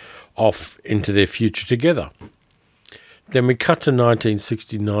off into their future together. Then we cut to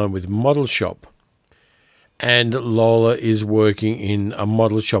 1969 with Model Shop, and Lola is working in a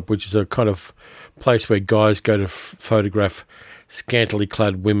model shop, which is a kind of place where guys go to photograph scantily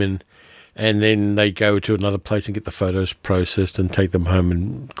clad women, and then they go to another place and get the photos processed and take them home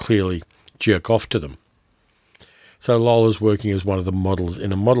and clearly jerk off to them. So Lola's working as one of the models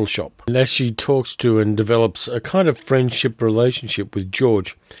in a model shop. And as she talks to and develops a kind of friendship relationship with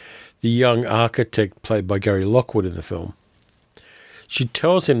George, the young architect played by Gary Lockwood in the film, she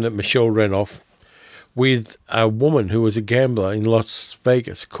tells him that Michel ran off with a woman who was a gambler in Las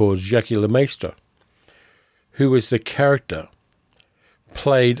Vegas called Jackie LeMaistre, who was the character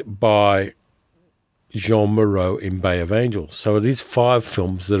played by Jean Moreau in Bay of Angels. So it is 5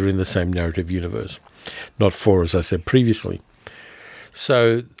 films that are in the same narrative universe, not 4 as I said previously.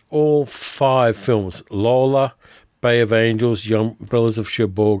 So all 5 films, Lola, Bay of Angels, Young Umbrellas of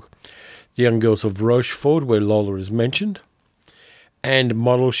Cherbourg, The Young Girls of Rochefort, where Lola is mentioned, and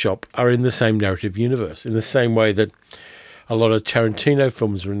Model Shop are in the same narrative universe, in the same way that a lot of Tarantino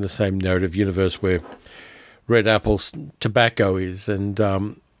films are in the same narrative universe, where Red Apple's Tobacco is, and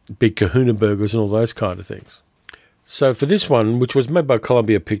Big Kahuna Burgers and all those kind of things. So for this one, which was made by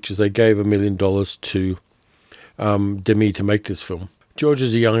Columbia Pictures, they gave $1 million to Demy to make this film. George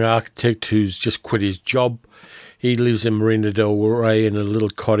is a young architect who's just quit his job. He lives in Marina del Rey in a little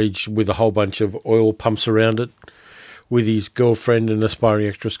cottage with a whole bunch of oil pumps around it, with his girlfriend, an aspiring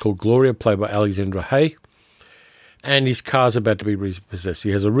actress called Gloria, played by Alexandra Hay. And his car's about to be repossessed.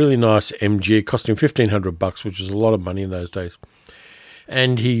 He has a really nice MG, costing $1,500, which is a lot of money in those days.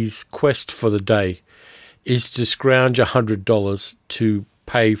 And his quest for the day is to scrounge $100 to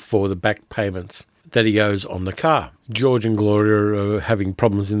pay for the back payments that he owes on the car. George and Gloria are having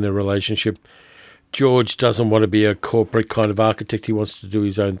problems in their relationship. George doesn't want to be a corporate kind of architect. He wants to do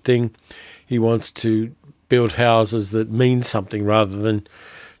his own thing. He wants to build houses that mean something rather than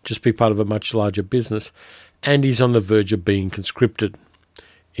just be part of a much larger business. And he's on the verge of being conscripted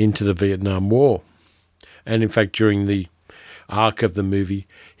into the Vietnam War. And in fact, during the arc of the movie,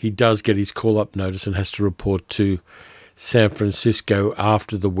 he does get his call-up notice and has to report to San Francisco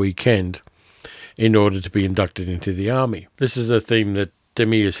after the weekend in order to be inducted into the army. This is a theme that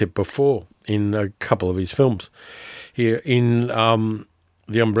Demy has hit before in a couple of his films. Here in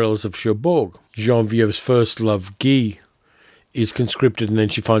The Umbrellas of Cherbourg, Genevieve's first love, Guy, is conscripted, and then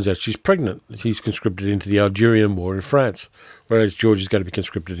she finds out she's pregnant. He's conscripted into the Algerian War in France, whereas George is going to be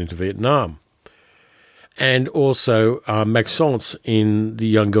conscripted into Vietnam. And also Maxence in The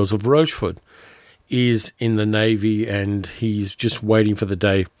Young Girls of Rochefort is in the Navy, and he's just waiting for the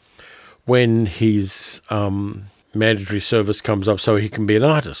day when his mandatory service comes up so he can be an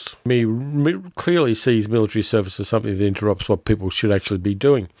artist. He clearly sees military service as something that interrupts what people should actually be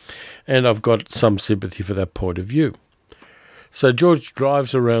doing, and I've got some sympathy for that point of view. So George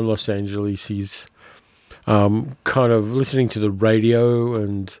drives around Los Angeles. He's kind of listening to the radio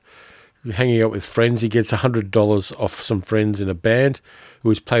and hanging out with friends. He gets $100 off some friends in a band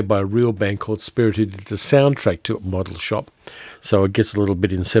who is played by a real band called Spirit, who did the soundtrack to Model Shop. So it gets a little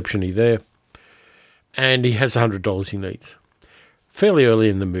bit Inception-y there. And he has $100 he needs. Fairly early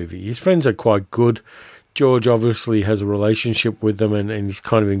in the movie. His friends are quite good. George obviously has a relationship with them and he's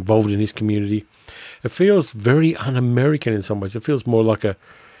kind of involved in his community. It feels very un-American in some ways. It feels more like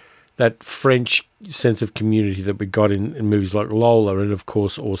that French sense of community that we got in movies like Lola, and of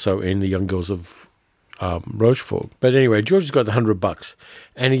course also in The Young Girls of Rochefort. But anyway, George has got the $100,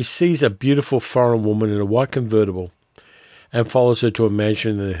 and he sees a beautiful foreign woman in a white convertible and follows her to a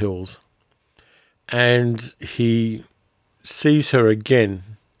mansion in the hills. And he sees her again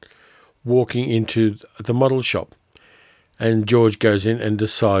walking into the model shop, and George goes in and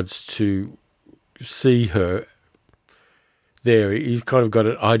decides to see her there. He's kind of got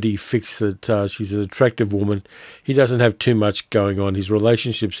an ID fix that she's an attractive woman. He doesn't have too much going on. His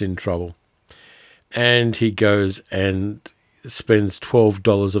relationship's in trouble. And he goes and spends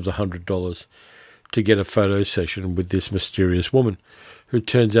 $12 of the $100 to get a photo session with this mysterious woman, who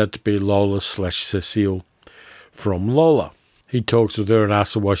turns out to be Lola/Cecile from Lola. He talks with her and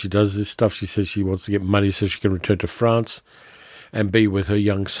asks her why she does this stuff. She says she wants to get money so she can return to France and be with her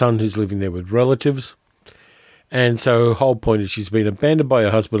young son who's living there with relatives. And so her whole point is she's been abandoned by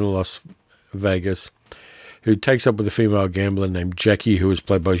her husband in Las Vegas, who takes up with a female gambler named Jackie, who is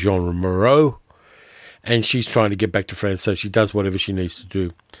played by Jean Moreau. And she's trying to get back to France, so she does whatever she needs to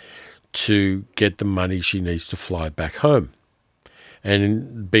do to get the money she needs to fly back home.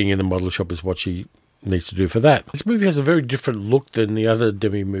 And being in the model shop is what she needs to do for that. This movie has a very different look than the other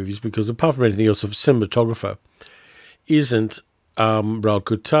Demy movies because apart from anything else, the cinematographer isn't Raoul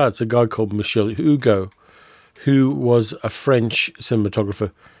Coutard. It's a guy called Michel Hugo, who was a French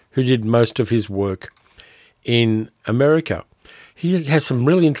cinematographer who did most of his work in America. He has some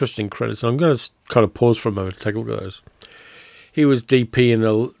really interesting credits, and I'm going to kind of pause for a moment to take a look at those. He was DP in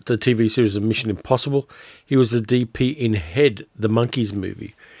the TV series of Mission Impossible. He was the DP in Head, the Monkeys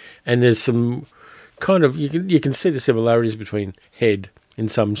movie. And there's some kind of, you can see the similarities between Head in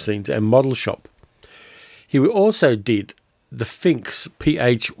some scenes and Model Shop. He also did The Phynx,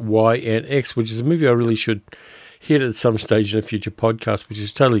 Phynx, which is a movie I really should hit at some stage in a future podcast, which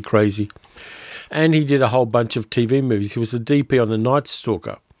is totally crazy. And he did a whole bunch of TV movies. He was the DP on The Night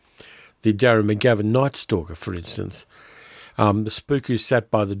Stalker, the Darren McGavin Night Stalker, for instance. The Spook Who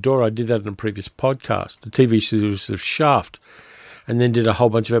Sat by the Door, I did that in a previous podcast. The TV series of Shaft, and then did a whole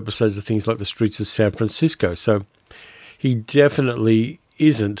bunch of episodes of things like The Streets of San Francisco. So he definitely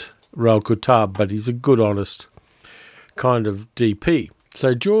isn't Raoul Coutard, but he's a good, honest kind of DP.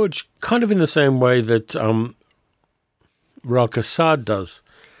 So George, kind of in the same way that Raoul Coutard does,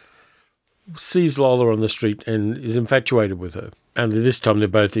 sees Lola on the street and is infatuated with her. And this time they're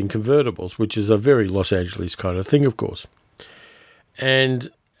both in convertibles, which is a very Los Angeles kind of thing, of course. And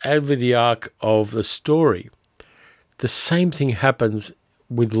over the arc of the story, the same thing happens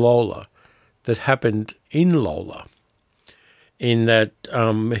with Lola that happened in Lola, in that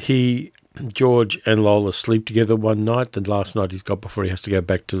George and Lola sleep together one night, the last night he's got before he has to go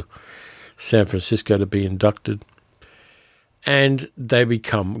back to San Francisco to be inducted. And they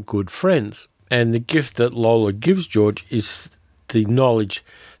become good friends. And the gift that Lola gives George is the knowledge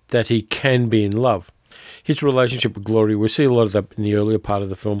that he can be in love. His relationship with Gloria, we see a lot of that in the earlier part of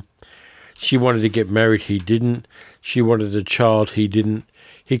the film. She wanted to get married, he didn't. She wanted a child, he didn't.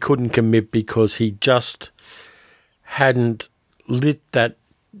 He couldn't commit because he just hadn't lit that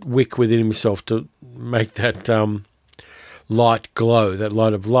wick within himself to make that light glow, that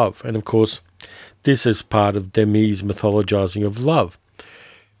light of love. And of course, this is part of Demi's mythologizing of love.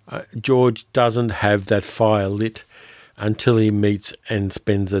 George doesn't have that fire lit until he meets and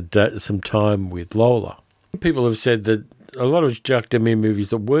spends some time with Lola. People have said that a lot of Jacques Demy movies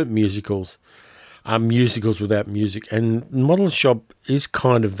that weren't musicals are musicals without music, and Model Shop is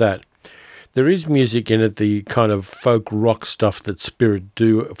kind of that. There is music in it, the kind of folk rock stuff that Spirit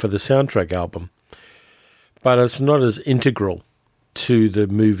do for the soundtrack album, but it's not as integral to the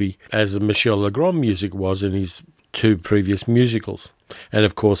movie as the Michel Legrand music was in his two previous musicals, and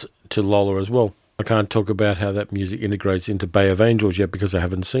of course to Lola as well. I can't talk about how that music integrates into Bay of Angels yet because I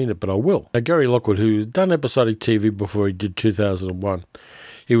haven't seen it, but I will. Now, Gary Lockwood, who's done episodic TV before he did 2001,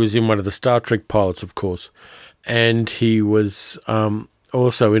 he was in one of the Star Trek pilots, of course, and he was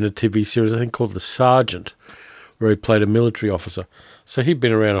also in a TV series, I think, called The Sergeant, where he played a military officer. So he'd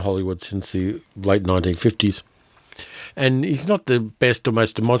been around Hollywood since the late 1950s. And he's not the best or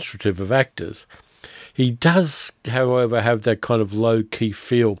most demonstrative of actors. He does, however, have that kind of low-key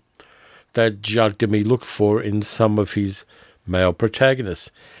feel that Jacques Demy looked for in some of his male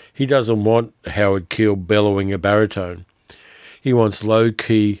protagonists. He doesn't want Howard Keel bellowing a baritone. He wants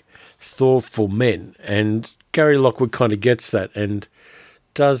low-key, thoughtful men, and Gary Lockwood kind of gets that and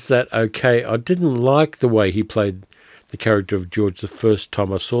does that okay. I didn't like the way he played the character of George the first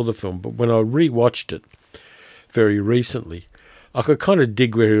time I saw the film, but when I rewatched it very recently, I could kind of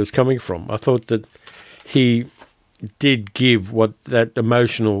dig where he was coming from. I thought that he did give what that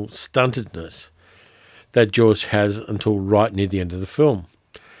emotional stuntedness that George has until right near the end of the film.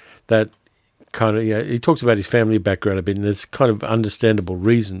 That kind of, he talks about his family background a bit, and there's kind of understandable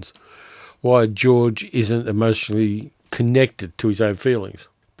reasons why George isn't emotionally connected to his own feelings.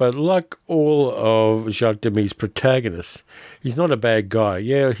 But like all of Jacques Demy's protagonists, he's not a bad guy.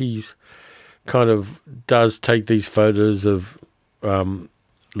 Yeah, he's kind of does take these photos of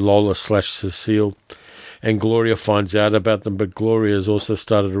Lola/Cecile, and Gloria finds out about them, but Gloria has also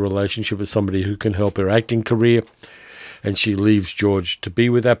started a relationship with somebody who can help her acting career, and she leaves George to be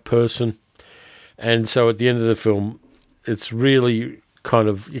with that person. And so at the end of the film, it's really kind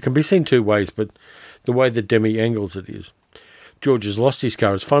of, you can be seen two ways, but the way that Demy angles it is, George has lost his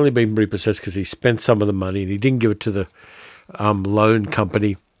car. It's finally been repossessed because he spent some of the money and he didn't give it to the loan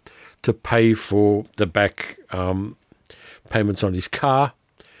company to pay for the back payments on his car.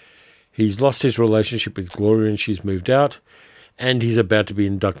 He's lost his relationship with Gloria and she's moved out, and he's about to be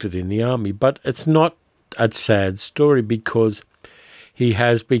inducted in the army. But it's not a sad story because he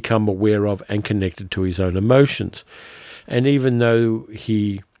has become aware of and connected to his own emotions. And even though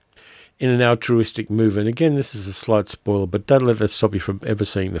he, in an altruistic move, and again, this is a slight spoiler, but don't let that stop you from ever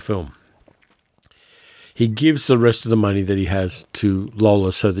seeing the film, he gives the rest of the money that he has to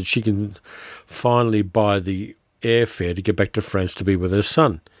Lola so that she can finally buy the airfare to get back to France to be with her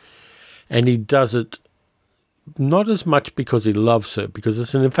son. And he does it not as much because he loves her, because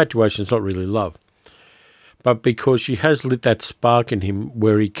it's an infatuation, it's not really love, but because she has lit that spark in him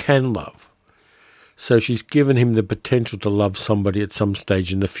where he can love. So she's given him the potential to love somebody at some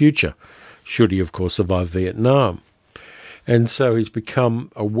stage in the future, should he, of course, survive Vietnam. And so he's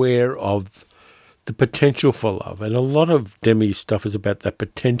become aware of the potential for love. And a lot of Demy's stuff is about that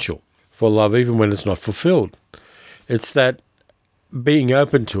potential for love, even when it's not fulfilled. It's that being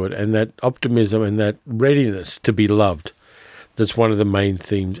open to it and that optimism and that readiness to be loved that's one of the main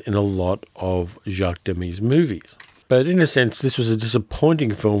themes in a lot of Jacques Demy's movies. But in a sense, this was a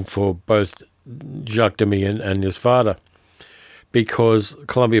disappointing film for both Jacques Demy and his father, because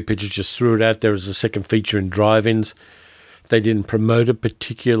Columbia Pictures just threw it out there as a second feature in drive-ins. They didn't promote it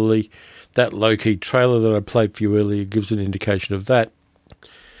particularly. That low-key trailer that I played for you earlier gives an indication of that.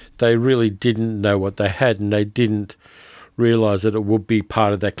 They really didn't know what they had, and they didn't realise that it would be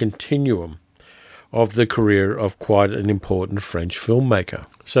part of that continuum of the career of quite an important French filmmaker.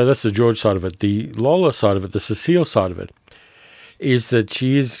 So that's the George side of it. The Lola side of it, the Cecile side of it, is that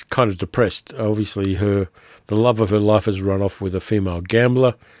she is kind of depressed. Obviously, the love of her life has run off with a female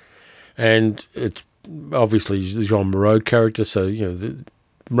gambler, and it's obviously the Jean Moreau character, so,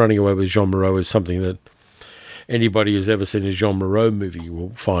 running away with Jean Moreau is something that anybody who's ever seen a Jean Moreau movie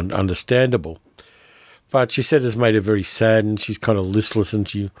will find understandable. But she said it's made her very sad, and she's kind of listless, and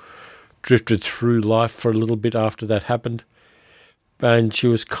she drifted through life for a little bit after that happened. And she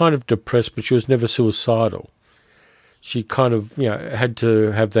was kind of depressed, but she was never suicidal. She kind of, had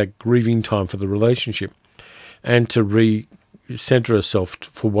to have that grieving time for the relationship and to recenter herself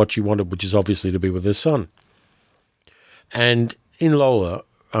for what she wanted, which is obviously to be with her son. And in Lola,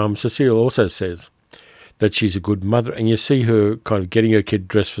 Cecile also says that she's a good mother, and you see her kind of getting her kid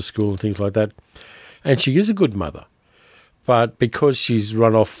dressed for school and things like that. And she is a good mother. But because she's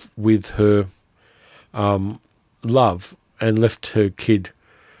run off with her love and left her kid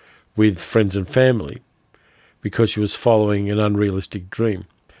with friends and family because she was following an unrealistic dream,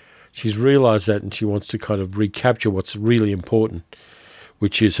 she's realised that, and she wants to kind of recapture what's really important,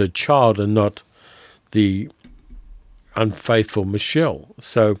 which is her child and not the unfaithful Michelle.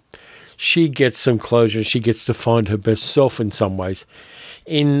 So she gets some closure, and she gets to find her best self in some ways,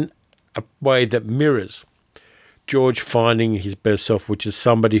 in a way that mirrors George finding his best self, which is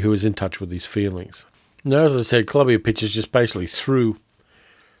somebody who is in touch with his feelings. Now, as I said, Columbia Pictures just basically threw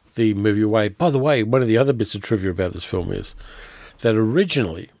the movie away. By the way, one of the other bits of trivia about this film is that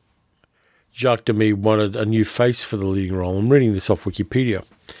originally Jacques Demy wanted a new face for the leading role. I'm reading this off Wikipedia.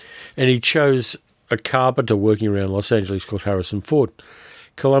 And he chose a carpenter working around Los Angeles called Harrison Ford.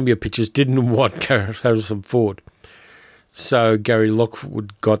 Columbia Pictures didn't want Harrison Ford. So Gary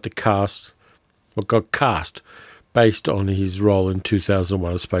Lockwood got cast based on his role in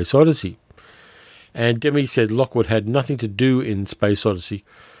 2001: A Space Odyssey. And Demy said Lockwood had nothing to do in Space Odyssey,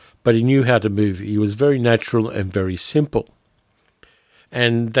 but he knew how to move. He was very natural and very simple.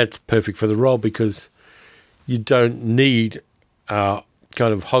 And that's perfect for the role, because you don't need a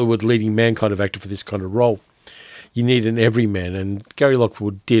kind of Hollywood leading man kind of actor for this kind of role. You need an everyman, and Gary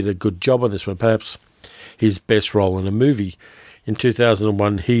Lockwood did a good job on this one, perhaps his best role in a movie. In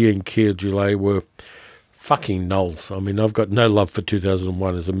 2001, he and Keir Dullea were fucking nulls. I mean, I've got no love for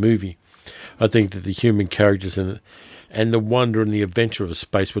 2001 as a movie. I think that the human characters in it and the wonder and the adventure of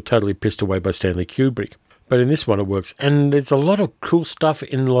space were totally pissed away by Stanley Kubrick. But in this one it works. And there's a lot of cool stuff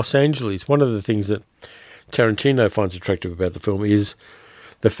in Los Angeles. One of the things that Tarantino finds attractive about the film is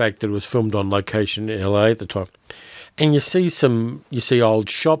the fact that it was filmed on location in LA at the time. And you see old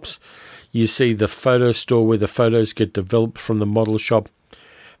shops, you see the photo store where the photos get developed from the model shop,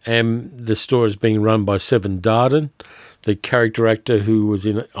 and the store is being run by Seven Darden, the character actor who was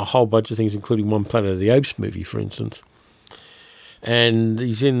in a whole bunch of things, including one Planet of the Apes movie, for instance. And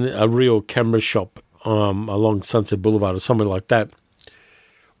he's in a real camera shop along Sunset Boulevard or somewhere like that,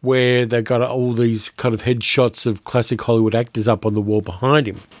 where they've got all these kind of headshots of classic Hollywood actors up on the wall behind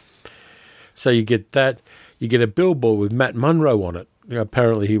him. So you get that. You get a billboard with Matt Monro on it.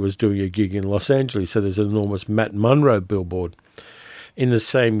 Apparently he was doing a gig in Los Angeles, so there's an enormous Matt Monro billboard in the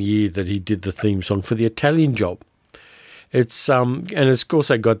same year that he did the theme song for The Italian Job. It's and it's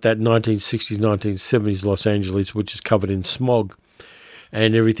also got that 1960s, 1970s Los Angeles, which is covered in smog,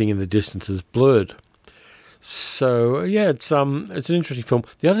 and everything in the distance is blurred. So yeah, it's an interesting film.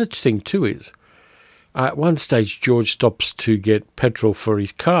 The other thing too is, at one stage George stops to get petrol for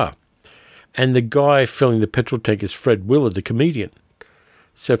his car, and the guy filling the petrol tank is Fred Willard, the comedian.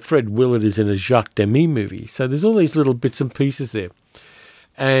 So Fred Willard is in a Jacques Demy movie. So there's all these little bits and pieces there.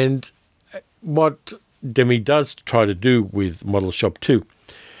 And what Demy does try to do with Model Shop 2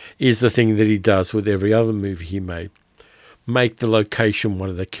 is the thing that he does with every other movie he made. Make the location one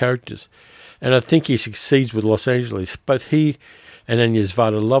of the characters. And I think he succeeds with Los Angeles. Both he and Agnes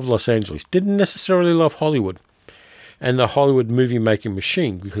Varda love Los Angeles. Didn't necessarily love Hollywood and the Hollywood movie-making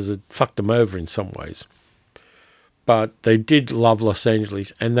machine, because it fucked them over in some ways. But they did love Los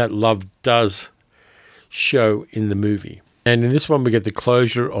Angeles, and that love does show in the movie. And in this one, we get the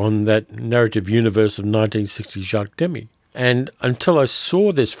closure on that narrative universe of 1960 Jacques Demy. And until I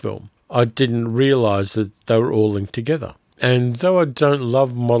saw this film, I didn't realise that they were all linked together. And though I don't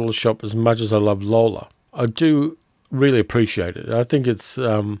love Model Shop as much as I love Lola, I do really appreciate it. I think it's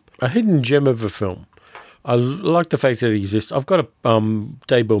a hidden gem of a film. I like the fact that it exists. I've got a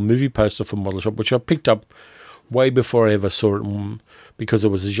Daybell movie poster for Model Shop, which I picked up way before I ever saw it, because it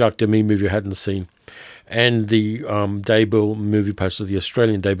was a Jacques Demy movie I hadn't seen. And the Daybell movie poster, the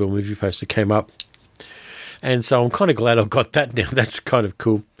Australian Daybell movie poster, came up. And so I'm kind of glad I've got that now. That's kind of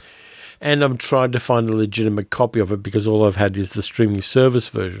cool. And I'm trying to find a legitimate copy of it, because all I've had is the streaming service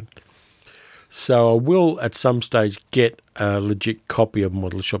version. So I will at some stage get a legit copy of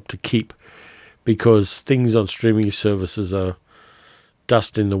Model Shop to keep, because things on streaming services are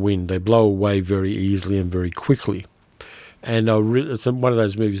dust in the wind. They blow away very easily and very quickly. And it's one of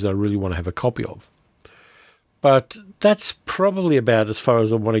those movies that I really want to have a copy of. But that's probably about as far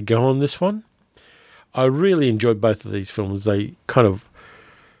as I want to go on this one. I really enjoyed both of these films. They're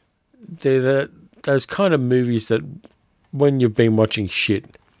those kind of movies that when you've been watching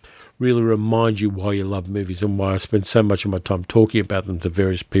shit really remind you why you love movies and why I spend so much of my time talking about them to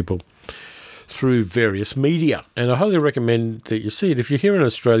various people through various media. And I highly recommend that you see it. If you're here in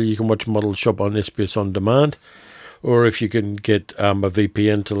Australia, you can watch Model Shop on SBS On Demand, or if you can get a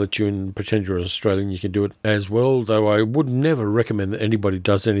VPN to let you in, pretend you're Australian, you can do it as well, though I would never recommend that anybody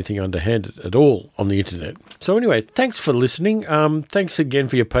does anything underhanded at all on the internet. So anyway, thanks for listening. Thanks again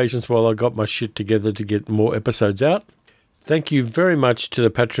for your patience while I got my shit together to get more episodes out. Thank you very much to the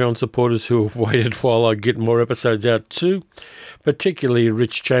Patreon supporters who have waited while I get more episodes out too, particularly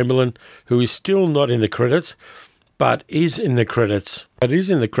Rich Chamberlain, who is still not in the credits, but is in the credits. It is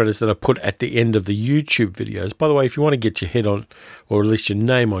in the credits that I put at the end of the YouTube videos. By the way, if you want to get your head on, or at least your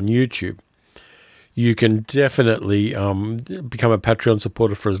name on YouTube, you can definitely become a Patreon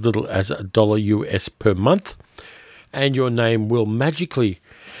supporter for as little as $1 US per month, and your name will magically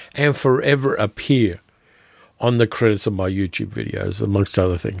and forever appear on the credits of my YouTube videos, amongst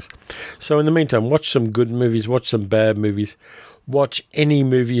other things. So in the meantime, watch some good movies, watch some bad movies, watch any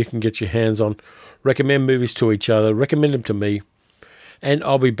movie you can get your hands on, recommend movies to each other, recommend them to me, and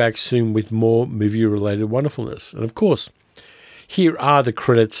I'll be back soon with more movie-related wonderfulness. And of course, here are the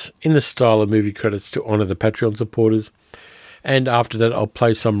credits in the style of movie credits to honour the Patreon supporters, and after that I'll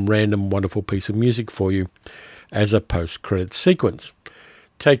play some random wonderful piece of music for you as a post-credit sequence.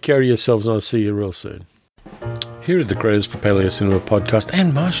 Take care of yourselves, and I'll see you real soon. Here are the credits for Paleo Cinema Podcast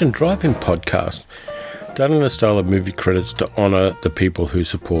and Martian Driving Podcast, done in the style of movie credits to honour the people who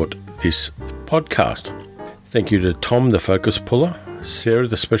support this podcast. Thank you to Tom, the focus puller, Sarah,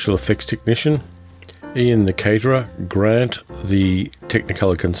 the special effects technician, Ian, the caterer, Grant, the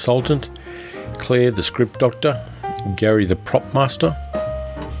Technicolor consultant, Claire, the script doctor, Gary, the prop master,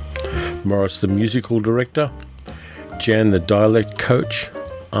 Morris, the musical director, Jan, the dialect coach,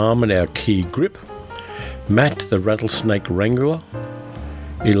 Armin, our key grip, Matt, the rattlesnake wrangler,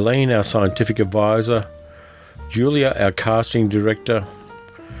 Elaine, our scientific advisor, Julia, our casting director,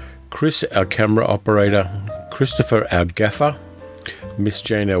 Chris, our camera operator, Christopher, our gaffer, Miss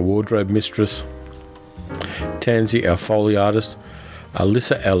Jane, our wardrobe mistress, Tansy, our Foley artist,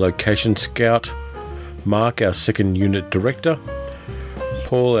 Alyssa, our location scout, Mark, our second unit director,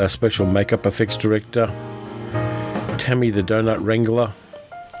 Paul, our special makeup effects director, Tammy, the donut wrangler,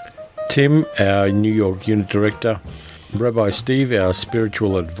 Tim, our New York unit director, Rabbi Steve, our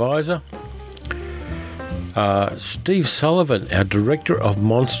spiritual advisor, Steve Sullivan, our director of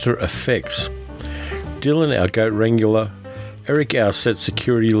monster effects, Dylan, our goat wrangler, Eric, our set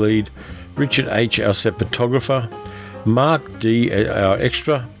security lead, Richard H., our set photographer, Mark D., our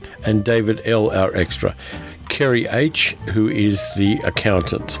extra, and David L., our extra, Kerry H., who is the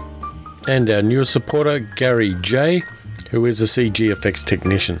accountant, and our newest supporter, Gary J., who is a CG effects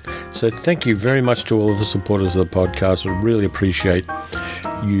technician. So thank you very much to all of the supporters of the podcast. I really appreciate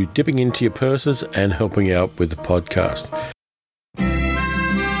you dipping into your purses and helping out with the podcast.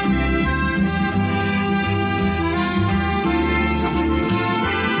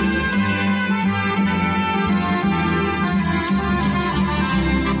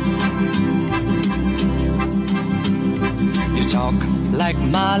 You talk like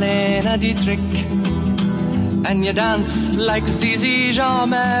Marlene Dietrich, and you dance like Zizi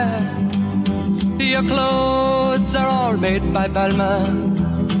Jeanmaire. Your clothes are all made by Balmain,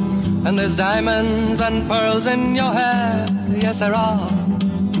 and there's diamonds and pearls in your hair. Yes, there are.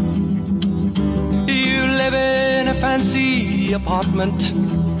 You live in a fancy apartment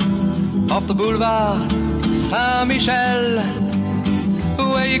off the boulevard Saint-Michel,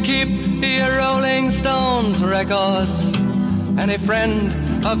 where you keep your Rolling Stones records and a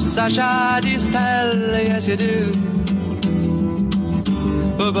friend of Sacha Distel. Yes, you do.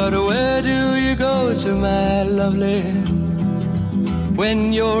 But where do you go to, my lovely,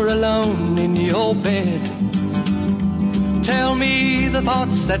 when you're alone in your bed? Tell me the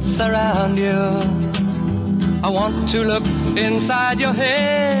thoughts that surround you. I want to look inside your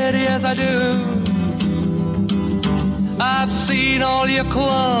head. Yes, I do. I've seen all your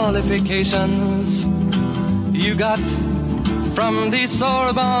qualifications you got from the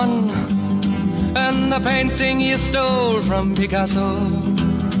Sorbonne, and the painting you stole from Picasso.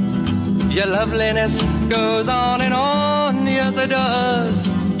 Your loveliness goes on and on, yes it does.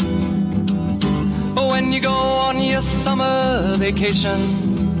 When you go on your summer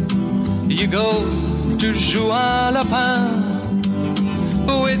vacation, you go to Juan Lapin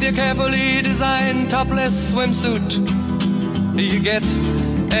with your carefully designed topless swimsuit. You get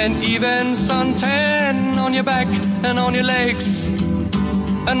and even suntan on your back and on your legs.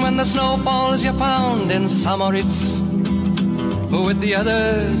 And when the snow falls, you're found in Samoritz with the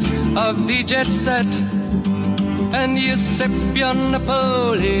others of the jet set, and you sip your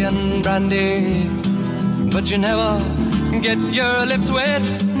Napoleon brandy, but you never get your lips wet,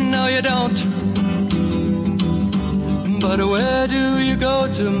 no you don't. But where do you go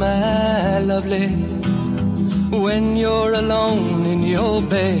to, my lovely, when you're alone in your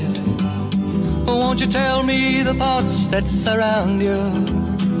bed? Won't you tell me the thoughts that surround you?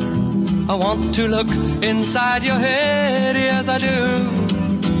 I want to look inside your head, yes I do.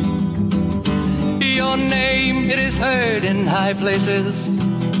 Your name, it is heard in high places.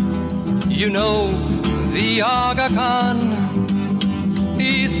 You know the Aga Khan,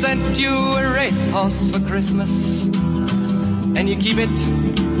 he sent you a racehorse for Christmas, and you keep it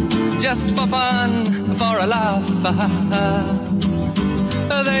just for fun, for a laugh.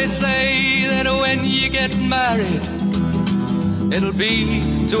 They say that when you get married, it'll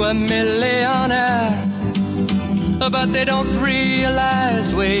be to a millionaire, but they don't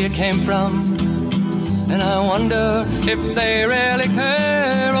realize where you came from. And I wonder if they really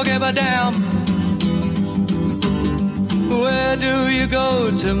care or give a damn. Where do you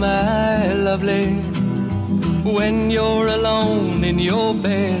go to, my lovely, when you're alone in your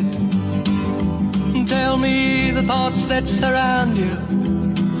bed? Tell me the thoughts that surround you.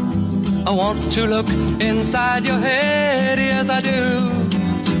 I want to look inside your head, yes I do.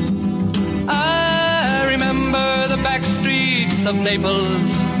 I remember the back streets of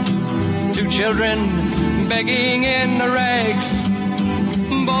Naples, two children begging in the rags,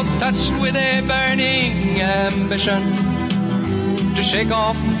 both touched with a burning ambition to shake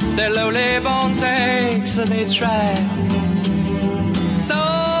off their lowly born takes. They tried. So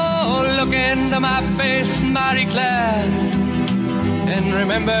look into my face, Marie Claire, and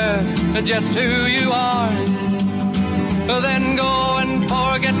remember just who you are. Then go and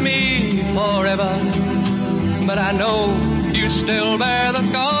forget me forever, but I know you still bear the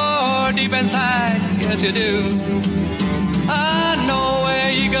scar deep inside, yes you do. I know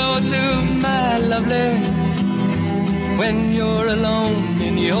where you go to, my lovely, when you're alone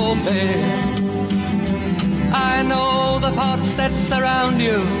in your bed. I know the thoughts that surround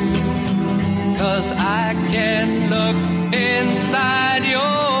you, 'cause I can look inside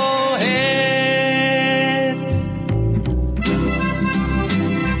your head.